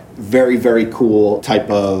star, very, very cool type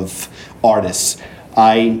of artists.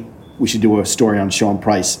 We should do a story on Sean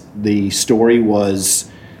Price. The story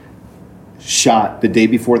was shot the day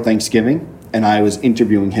before Thanksgiving, and I was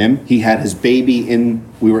interviewing him. He had his baby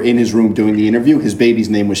we were in his room doing the interview. His baby's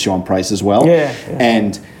name was Sean Price as well. Yeah.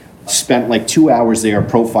 And spent like 2 hours there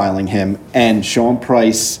profiling him, and Sean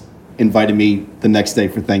Price invited me the next day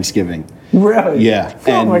for Thanksgiving. Really? Yeah.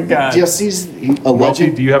 Oh my God. Just he's a Welty,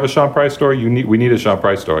 legend. do you have a Sean Price story? We need a Sean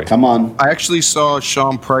Price story. Come on. I actually saw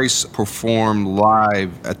Sean Price perform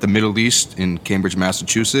live at the Middle East in Cambridge,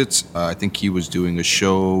 Massachusetts. I think he was doing a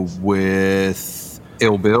show with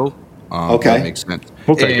Ill Bill. Okay. That makes sense.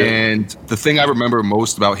 We'll take it. And the thing I remember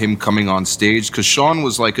most about him coming on stage, because Sean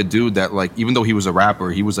was like a dude that, like, even though he was a rapper,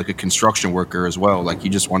 he was like a construction worker as well. Like, he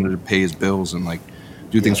just wanted to pay his bills and like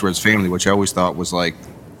do things for his family, which I always thought was like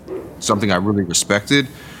something I really respected.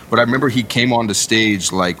 But I remember he came on the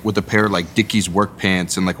stage like with a pair of like Dickies work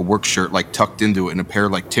pants and like a work shirt like tucked into it and a pair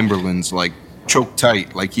of like Timberlands like choked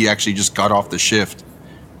tight. Like he actually just got off the shift,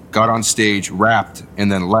 got on stage, rapped,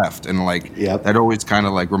 and then left. And like that always kind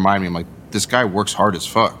of like reminded me, I'm like, this guy works hard as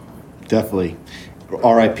fuck. Definitely.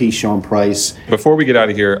 R.I.P. Sean Price. Before we get out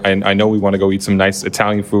of here, I know we want to go eat some nice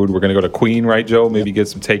Italian food. We're going to go to Queen, right, Joe? Maybe get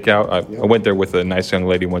some takeout. I went there with a nice young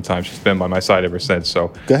lady one time. She's been by my side ever since.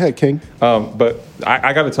 So Go ahead, King. but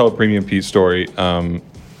I got to tell a Premium Pete story.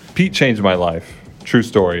 Pete changed my life. True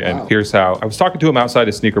story. And here's how. I was talking to him outside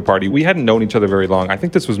a sneaker party. We hadn't known each other very long. I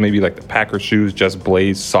think this was maybe like the Packer Shoes Just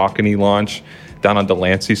Blaze Saucony launch down on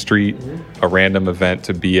Delancey Street, a random event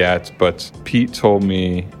to be at. But Pete told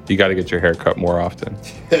me, you got to get your hair cut more often.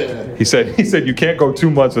 He said you can't go 2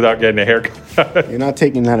 months without getting a haircut. You're not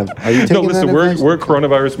taking that. Are you taking No, listen, that advice? we're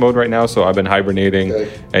coronavirus mode right now, so I've been hibernating. And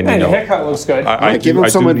Hey, you the know, haircut looks good. Give him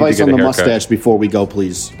some do need to advice get on a the haircut. mustache before we go,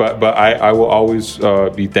 please. But I will always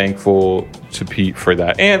be thankful to Pete for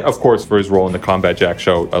that. And, of course, for his role in the Combat Jack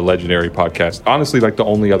Show, a legendary podcast. Honestly, like the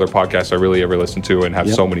only other podcast I really ever listened to and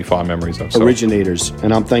have so many fond memories of. So. Originators.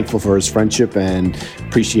 And I'm thankful for his friendship and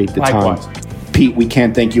appreciate the Likewise. time. Pete, we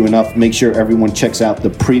can't thank you enough. Make sure everyone checks out the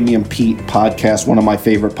Premium Pete podcast, one of my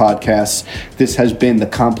favorite podcasts. This has been the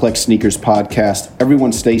Complex Sneakers Podcast.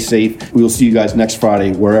 Everyone stay safe. We will see you guys next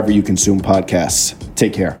Friday, wherever you consume podcasts.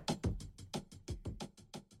 Take care.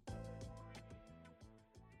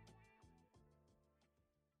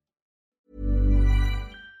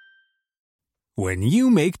 When you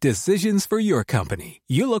make decisions for your company,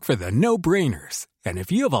 you look for the no-brainers. And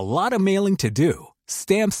if you have a lot of mailing to do,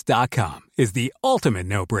 Stamps.com is the ultimate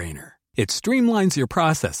no-brainer. It streamlines your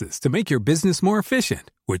processes to make your business more efficient,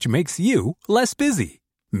 which makes you less busy.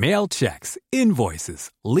 Mail checks, invoices,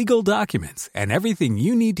 legal documents, and everything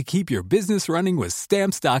you need to keep your business running with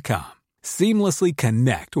Stamps.com. Seamlessly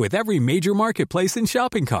connect with every major marketplace and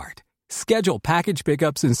shopping cart. Schedule package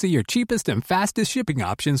pickups and see your cheapest and fastest shipping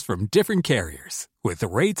options from different carriers, with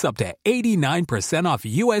rates up to 89% off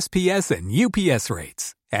USPS and UPS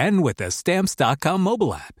rates. And with the Stamps.com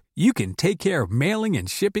mobile app, you can take care of mailing and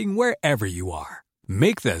shipping wherever you are.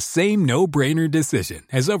 Make the same no-brainer decision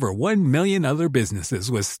as over 1 million other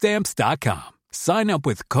businesses with Stamps.com. Sign up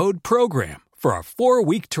with code PROGRAM for a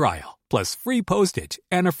 4-week trial, plus free postage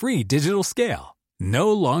and a free digital scale.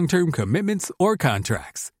 No long-term commitments or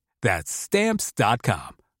contracts. That's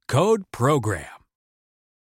Stamps.com. Code PROGRAM.